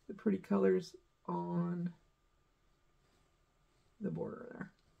 The pretty colors on the border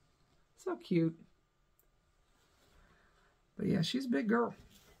there. So cute. But yeah, she's a big girl.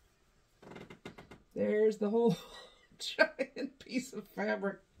 There's the whole giant piece of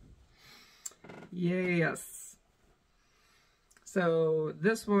fabric. Yes. So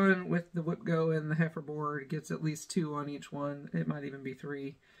this one with the WIP Go and the heifer board gets at least 2 on each one. It might even be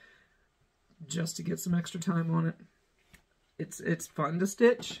 3, just to get some extra time on it. It's fun to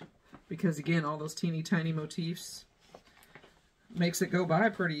stitch because, again, all those teeny tiny motifs makes it go by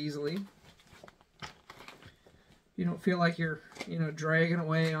pretty easily. You don't feel like you're, you know, dragging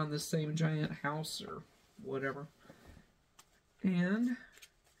away on this same giant house or whatever. And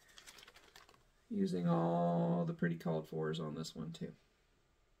using all the pretty called fors on this one too.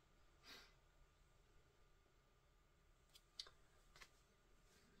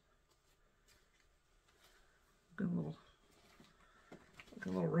 Looking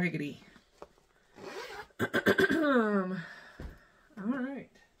a little raggedy. All right.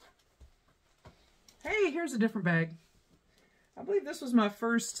 Hey, here's a different bag. I believe this was my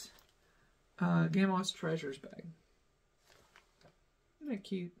first Grandma's Treasures bag. Isn't that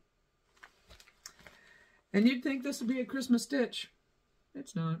cute? And you'd think this would be a Christmas stitch.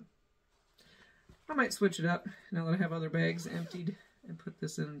 It's not. I might switch it up now that I have other bags emptied and put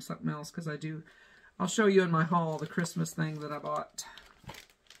this in something else, because I'll show you in my haul the Christmas thing that I bought.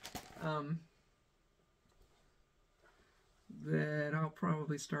 That I'll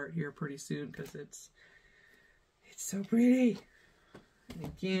probably start here pretty soon because it's so pretty. And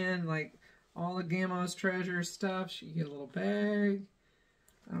again, like all the Grandma's Treasure stuff, you get a little bag.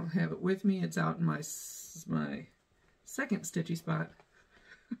 I don't have it with me. It's out in my second stitchy spot.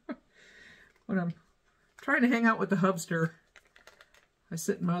 When I'm trying to hang out with the hubster, I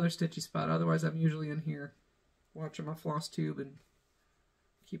sit in my other stitchy spot. Otherwise, I'm usually in here watching my floss tube and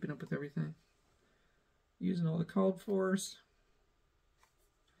keeping up with everything. Using all the called fors.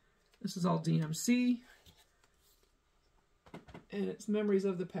 This is all DMC. And it's Memories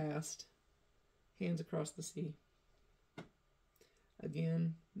of the Past. Hands Across the Sea.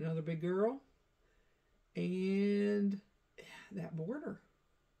 Again, another big girl. And that border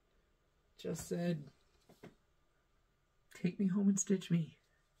just said, take me home and stitch me.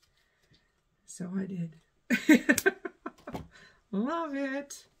 So I did. Love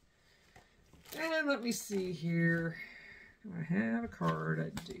it. And let me see here. Do I have a card? I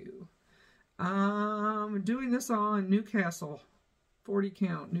do. I'm doing this on Newcastle. 40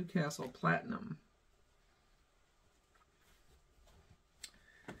 count Newcastle Platinum.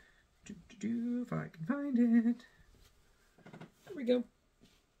 If I can find it. There we go.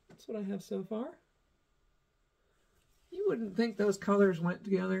 That's what I have so far. You wouldn't think those colors went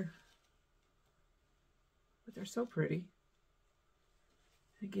together, but they're so pretty.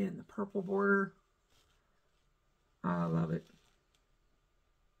 Again, the purple border. I love it.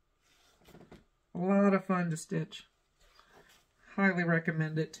 A lot of fun to stitch. Highly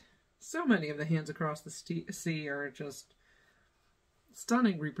recommend it. So many of the Hands Across the Sea are just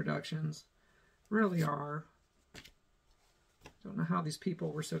stunning reproductions. Really are. Don't know how these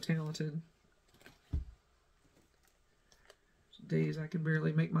people were so talented. Days I can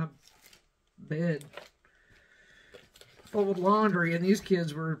barely make my bed. Fold laundry, and these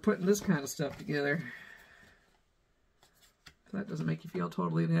kids were putting this kind of stuff together. If that doesn't make you feel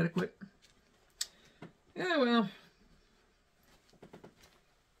totally inadequate. Yeah, well.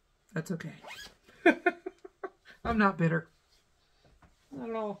 That's okay. I'm not bitter. Not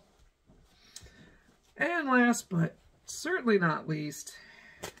at all. And last, but certainly not least,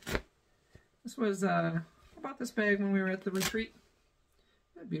 this was, I bought this bag when we were at the retreat.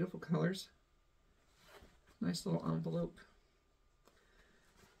 Beautiful colors. Nice little envelope.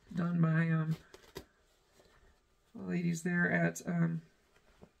 Done by the ladies there at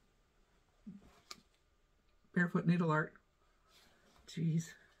Barefoot Needle Art. Jeez.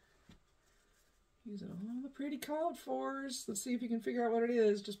 Using all the pretty called fors. Let's see if you can figure out what it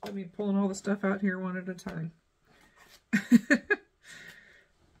is, just by me pulling all the stuff out here one at a time.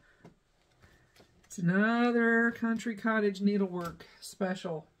 It's another Country Cottage Needlework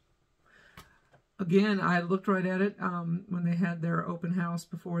special. Again, I looked right at it when they had their open house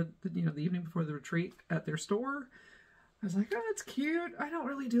before, the evening before the retreat at their store. I was like, oh, that's cute. I don't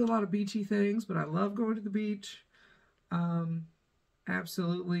really do a lot of beachy things, but I love going to the beach.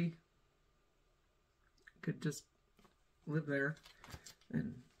 Absolutely. Could just live there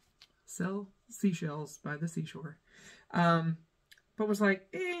and sell seashells by the seashore. But was like,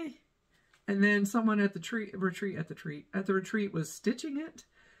 eh. And then someone at the retreat was stitching it,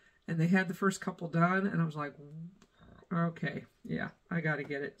 and they had the first couple done, and I was like, okay, yeah, I got to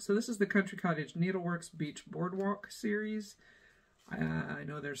get it. So this is the Country Cottage Needleworks Beach Boardwalk series. I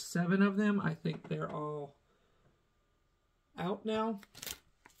know there's 7 of them. I think they're all out now.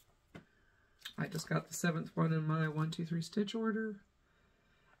 I just got the 7th one in my 1, 2, 3 stitch order.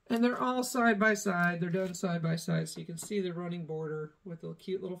 And they're all side by side. They're done side by side, so you can see the running border with the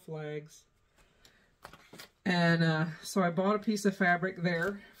cute little flags. And so I bought a piece of fabric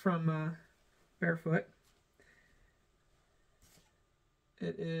there from Barefoot.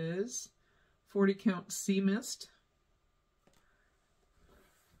 It is 40 count Sea Mist.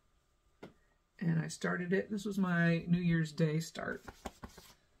 And I started it. This was my New Year's Day start.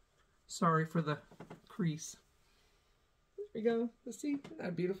 Sorry for the crease. There we go. Let's see. Isn't that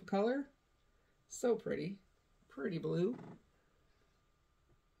a beautiful color? So pretty. Pretty blue.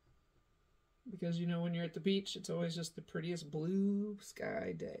 Because, you know, when you're at the beach, it's always just the prettiest blue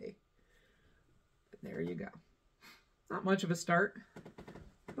sky day. But there you go. Not much of a start,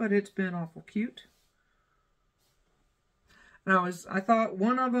 but it's been awful cute. And I thought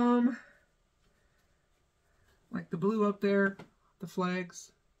one of them, like the blue up there, the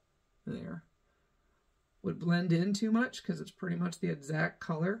flags there, would blend in too much because it's pretty much the exact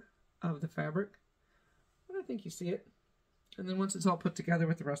color of the fabric. But I think you see it. And then once it's all put together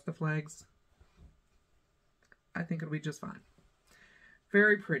with the rest of the flags, I think it'll be just fine.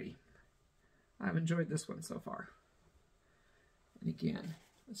 Very pretty. I've enjoyed this one so far. And again,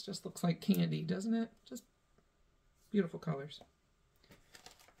 this just looks like candy, doesn't it? Just beautiful colors.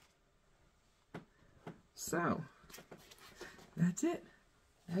 So, that's it.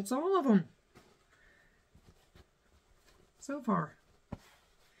 That's all of them so far.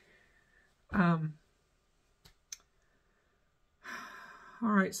 All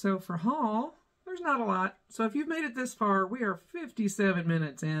right, so for haul, there's not a lot. So if you've made it this far, we are 57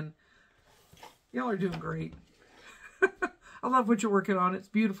 minutes in. Y'all are doing great. I love what you're working on. It's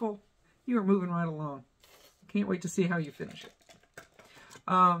beautiful. You are moving right along. Can't wait to see how you finish it.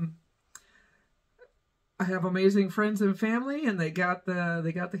 I have amazing friends and family, and they got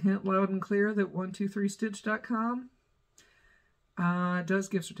the hint loud and clear that 123stitch.com does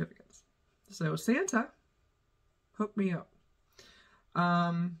gift certificates. So Santa, hook me up.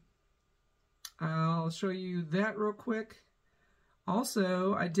 I'll show you that real quick.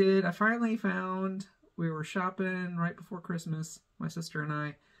 Also, I finally found, we were shopping right before Christmas, my sister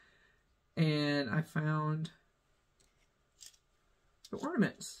and I found the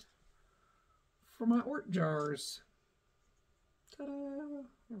ornaments for my Ort jars. Ta-da!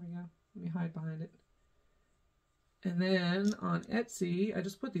 There we go. Let me hide behind it. And then on Etsy, I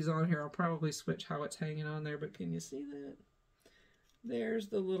just put these on here. I'll probably switch how it's hanging on there, but can you see that? There's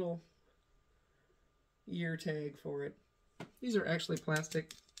the little year tag for it. These are actually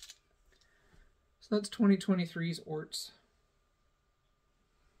plastic. So that's 2023's Orts.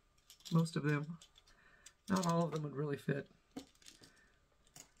 Most of them. Not all of them would really fit.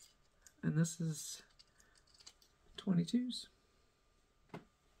 And this is 22's.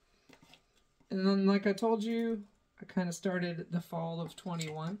 And then, like I told you, I kind of started the fall of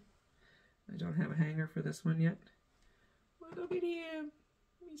 21. I don't have a hanger for this one yet. But look at him.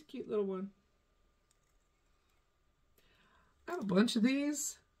 He's a cute little one. I have a bunch of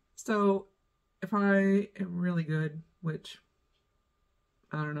these. So if I am really good, which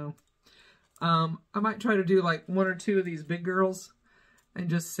I don't know, I might try to do like 1 or 2 of these big girls and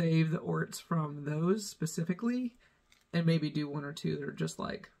just save the Orts from those specifically, and maybe do 1 or 2 that are just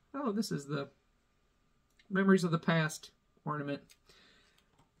like, oh, this is the memories of the past ornament.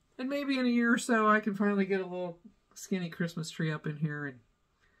 And maybe in a year or so I can finally get a little skinny Christmas tree up in here and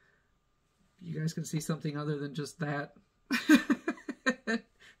you guys can see something other than just that.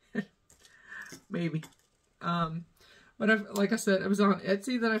 Maybe. But like I said, it was on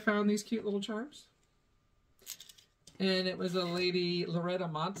Etsy that I found these cute little charms. And it was a lady, Loretta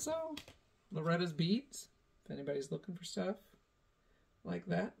Mazzo, Loretta's Beads, if anybody's looking for stuff like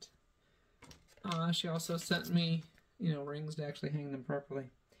that. She also sent me, you know, rings to actually hang them properly.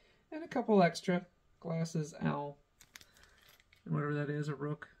 And a couple extra glasses, owl, and whatever that is, a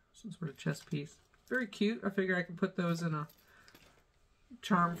rook, some sort of chess piece. Very cute. I figure I can put those in a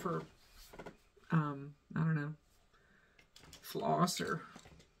charm for, I don't know, floss or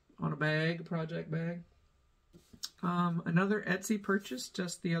on a bag, a project bag. Another Etsy purchase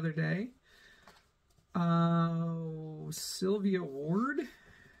just the other day. Sylvia Ward,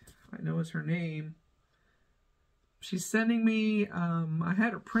 I know is her name. she's sending me, I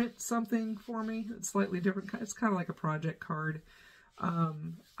had her print something for me. It's slightly different. It's kind of like a project card.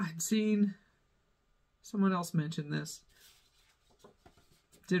 I'd seen someone else mention this.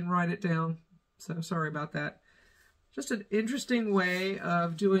 Didn't write it down, so sorry about that. Just an interesting way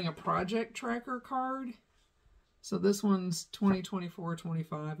of doing a project tracker card. So this one's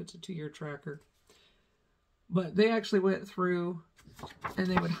 2024-25. It's a 2-year tracker. But they actually went through and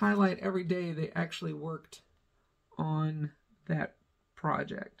they would highlight every day they actually worked on that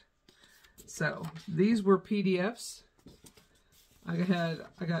project. So these were PDFs. I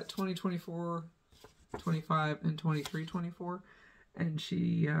got 2024, 25, and 23, 24. And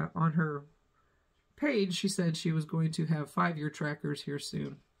she, on her page, she said she was going to have 5-year trackers here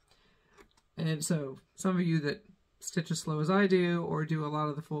soon. And so some of you that stitch as slow as I do, or do a lot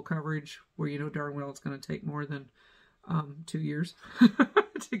of the full coverage where you know darn well it's going to take more than 2 years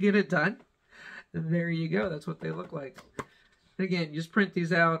to get it done, there you go. That's what they look like. And again, you just print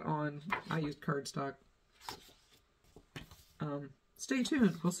these out on, I used cardstock. Stay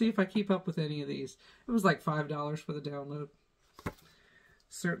tuned. We'll see if I keep up with any of these. It was like $5 for the download.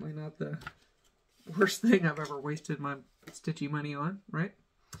 Certainly not the worst thing I've ever wasted my stitchy money on, right?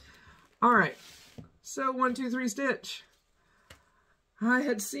 All right. So 1, 2, 3 stitch. I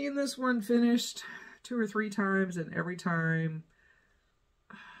had seen this one finished 2 or 3 times, and every time,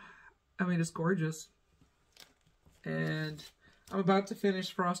 I mean, it's gorgeous. And I'm about to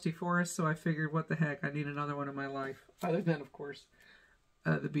finish Frosty Forest, so I figured, what the heck, I need another one in my life. Other than, of course,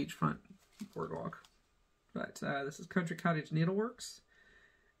 the beachfront boardwalk. But this is Country Cottage Needleworks.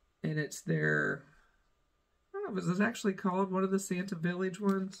 And it's their, I don't know if it's actually called one of the Santa Village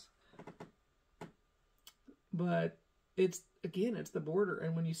ones. But it's, again, it's the border.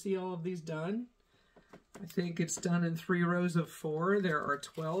 And when you see all of these done, I think it's done in 3 rows of 4. There are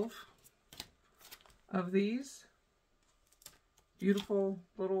 12 of these. Beautiful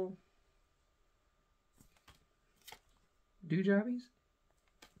little doojobbies.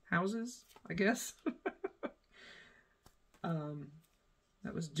 Houses, I guess.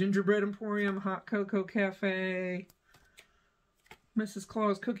 That was Gingerbread Emporium, Hot Cocoa Cafe, Mrs.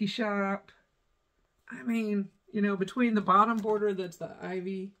 Claus Cookie Shop. I mean, you know, between the bottom border that's the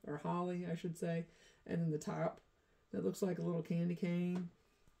ivy, or holly, I should say, and then the top that looks like a little candy cane.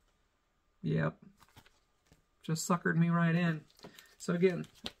 Yep. Just suckered me right in. So again,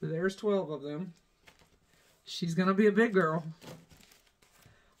 there's 12 of them. She's going to be a big girl.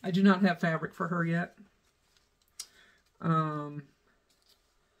 I do not have fabric for her yet.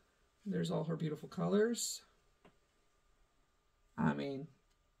 There's all her beautiful colors. I mean,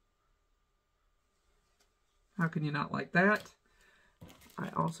 how can you not like that? I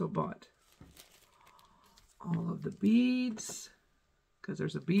also bought all of the beads, because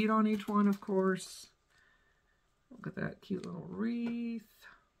there's a bead on each one, of course. Look at that cute little wreath.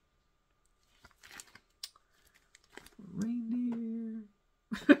 Reindeer.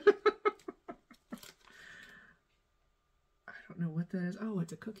 I don't know what that is. Oh,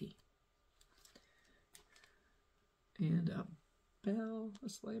 it's a cookie. And a bell, a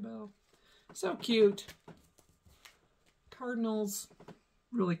sleigh bell. So cute. Cardinals.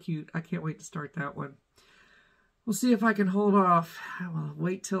 Really cute. I can't wait to start that one. We'll see if I can hold off. I will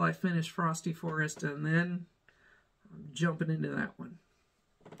wait till I finish Frosty Forest, and then I'm jumping into that one.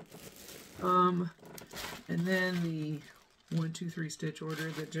 And then the 1, 2, 3 stitch order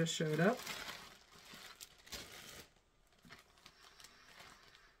that just showed up.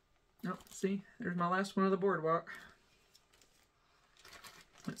 Oh, see, there's my last one of the boardwalk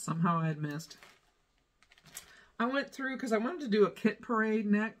that somehow I had missed. I went through because I wanted to do a kit parade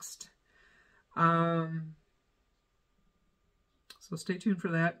next. So stay tuned for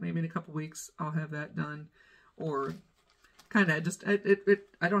that. Maybe in a couple weeks I'll have that done. Or kind of just, I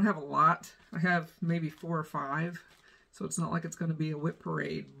don't have a lot. I have maybe 4 or 5. So it's not like it's going to be a WIP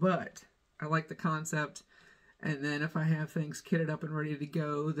parade. But I like the concept. And then if I have things kitted up and ready to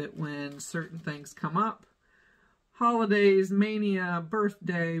go, that when certain things come up, holidays, mania,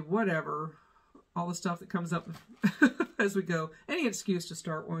 birthday, whatever, all the stuff that comes up as we go, any excuse to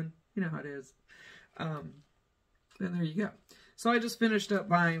start one, you know how it is. Then there you go. So I just finished up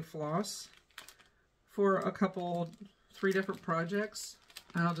buying floss for a couple, 3 different projects.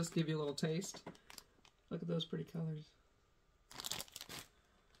 And I'll just give you a little taste. Look at those pretty colors.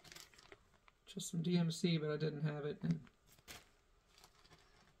 Just some DMC, but I didn't have it. And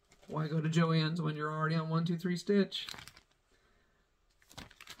why go to Joann's when you're already on 1, 2, 3 stitch?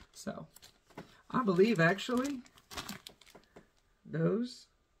 So, I believe actually those,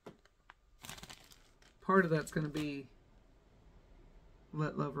 part of that's going to be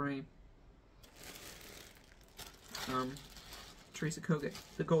Let Love Rain. Teresa Kogut,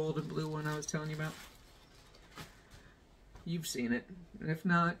 the gold and blue one I was telling you about. You've seen it, and if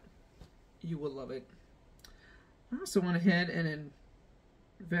not, you will love it. I also went ahead and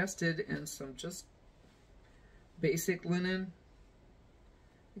invested in some just basic linen.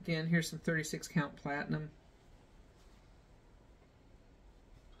 Again, here's some 36 count platinum.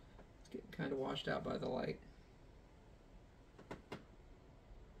 It's getting kind of washed out by the light.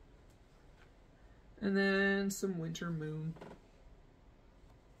 And then some winter moon.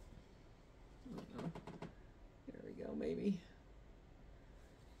 I don't know. There we go, maybe.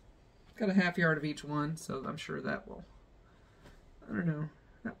 Got a half yard of each one, so I'm sure that will, I don't know.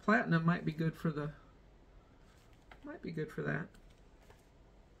 That platinum might be good for that.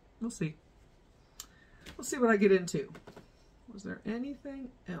 We'll see. We'll see what I get into. Was there anything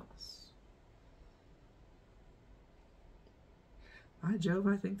else? By Jove,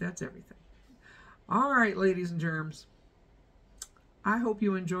 I think that's everything. All right, ladies and germs. I hope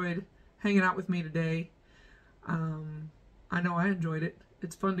you enjoyed hanging out with me today. I know I enjoyed it.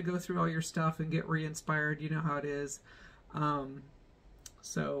 It's fun to go through all your stuff and get re-inspired. You know how it is.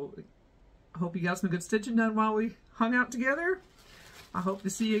 So I hope you got some good stitching done while we hung out together. I hope to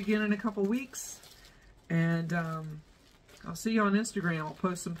see you again in a couple weeks. And I'll see you on Instagram. I'll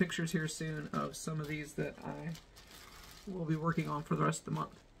post some pictures here soon of some of these that I will be working on for the rest of the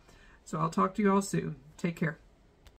month. So I'll talk to you all soon. Take care.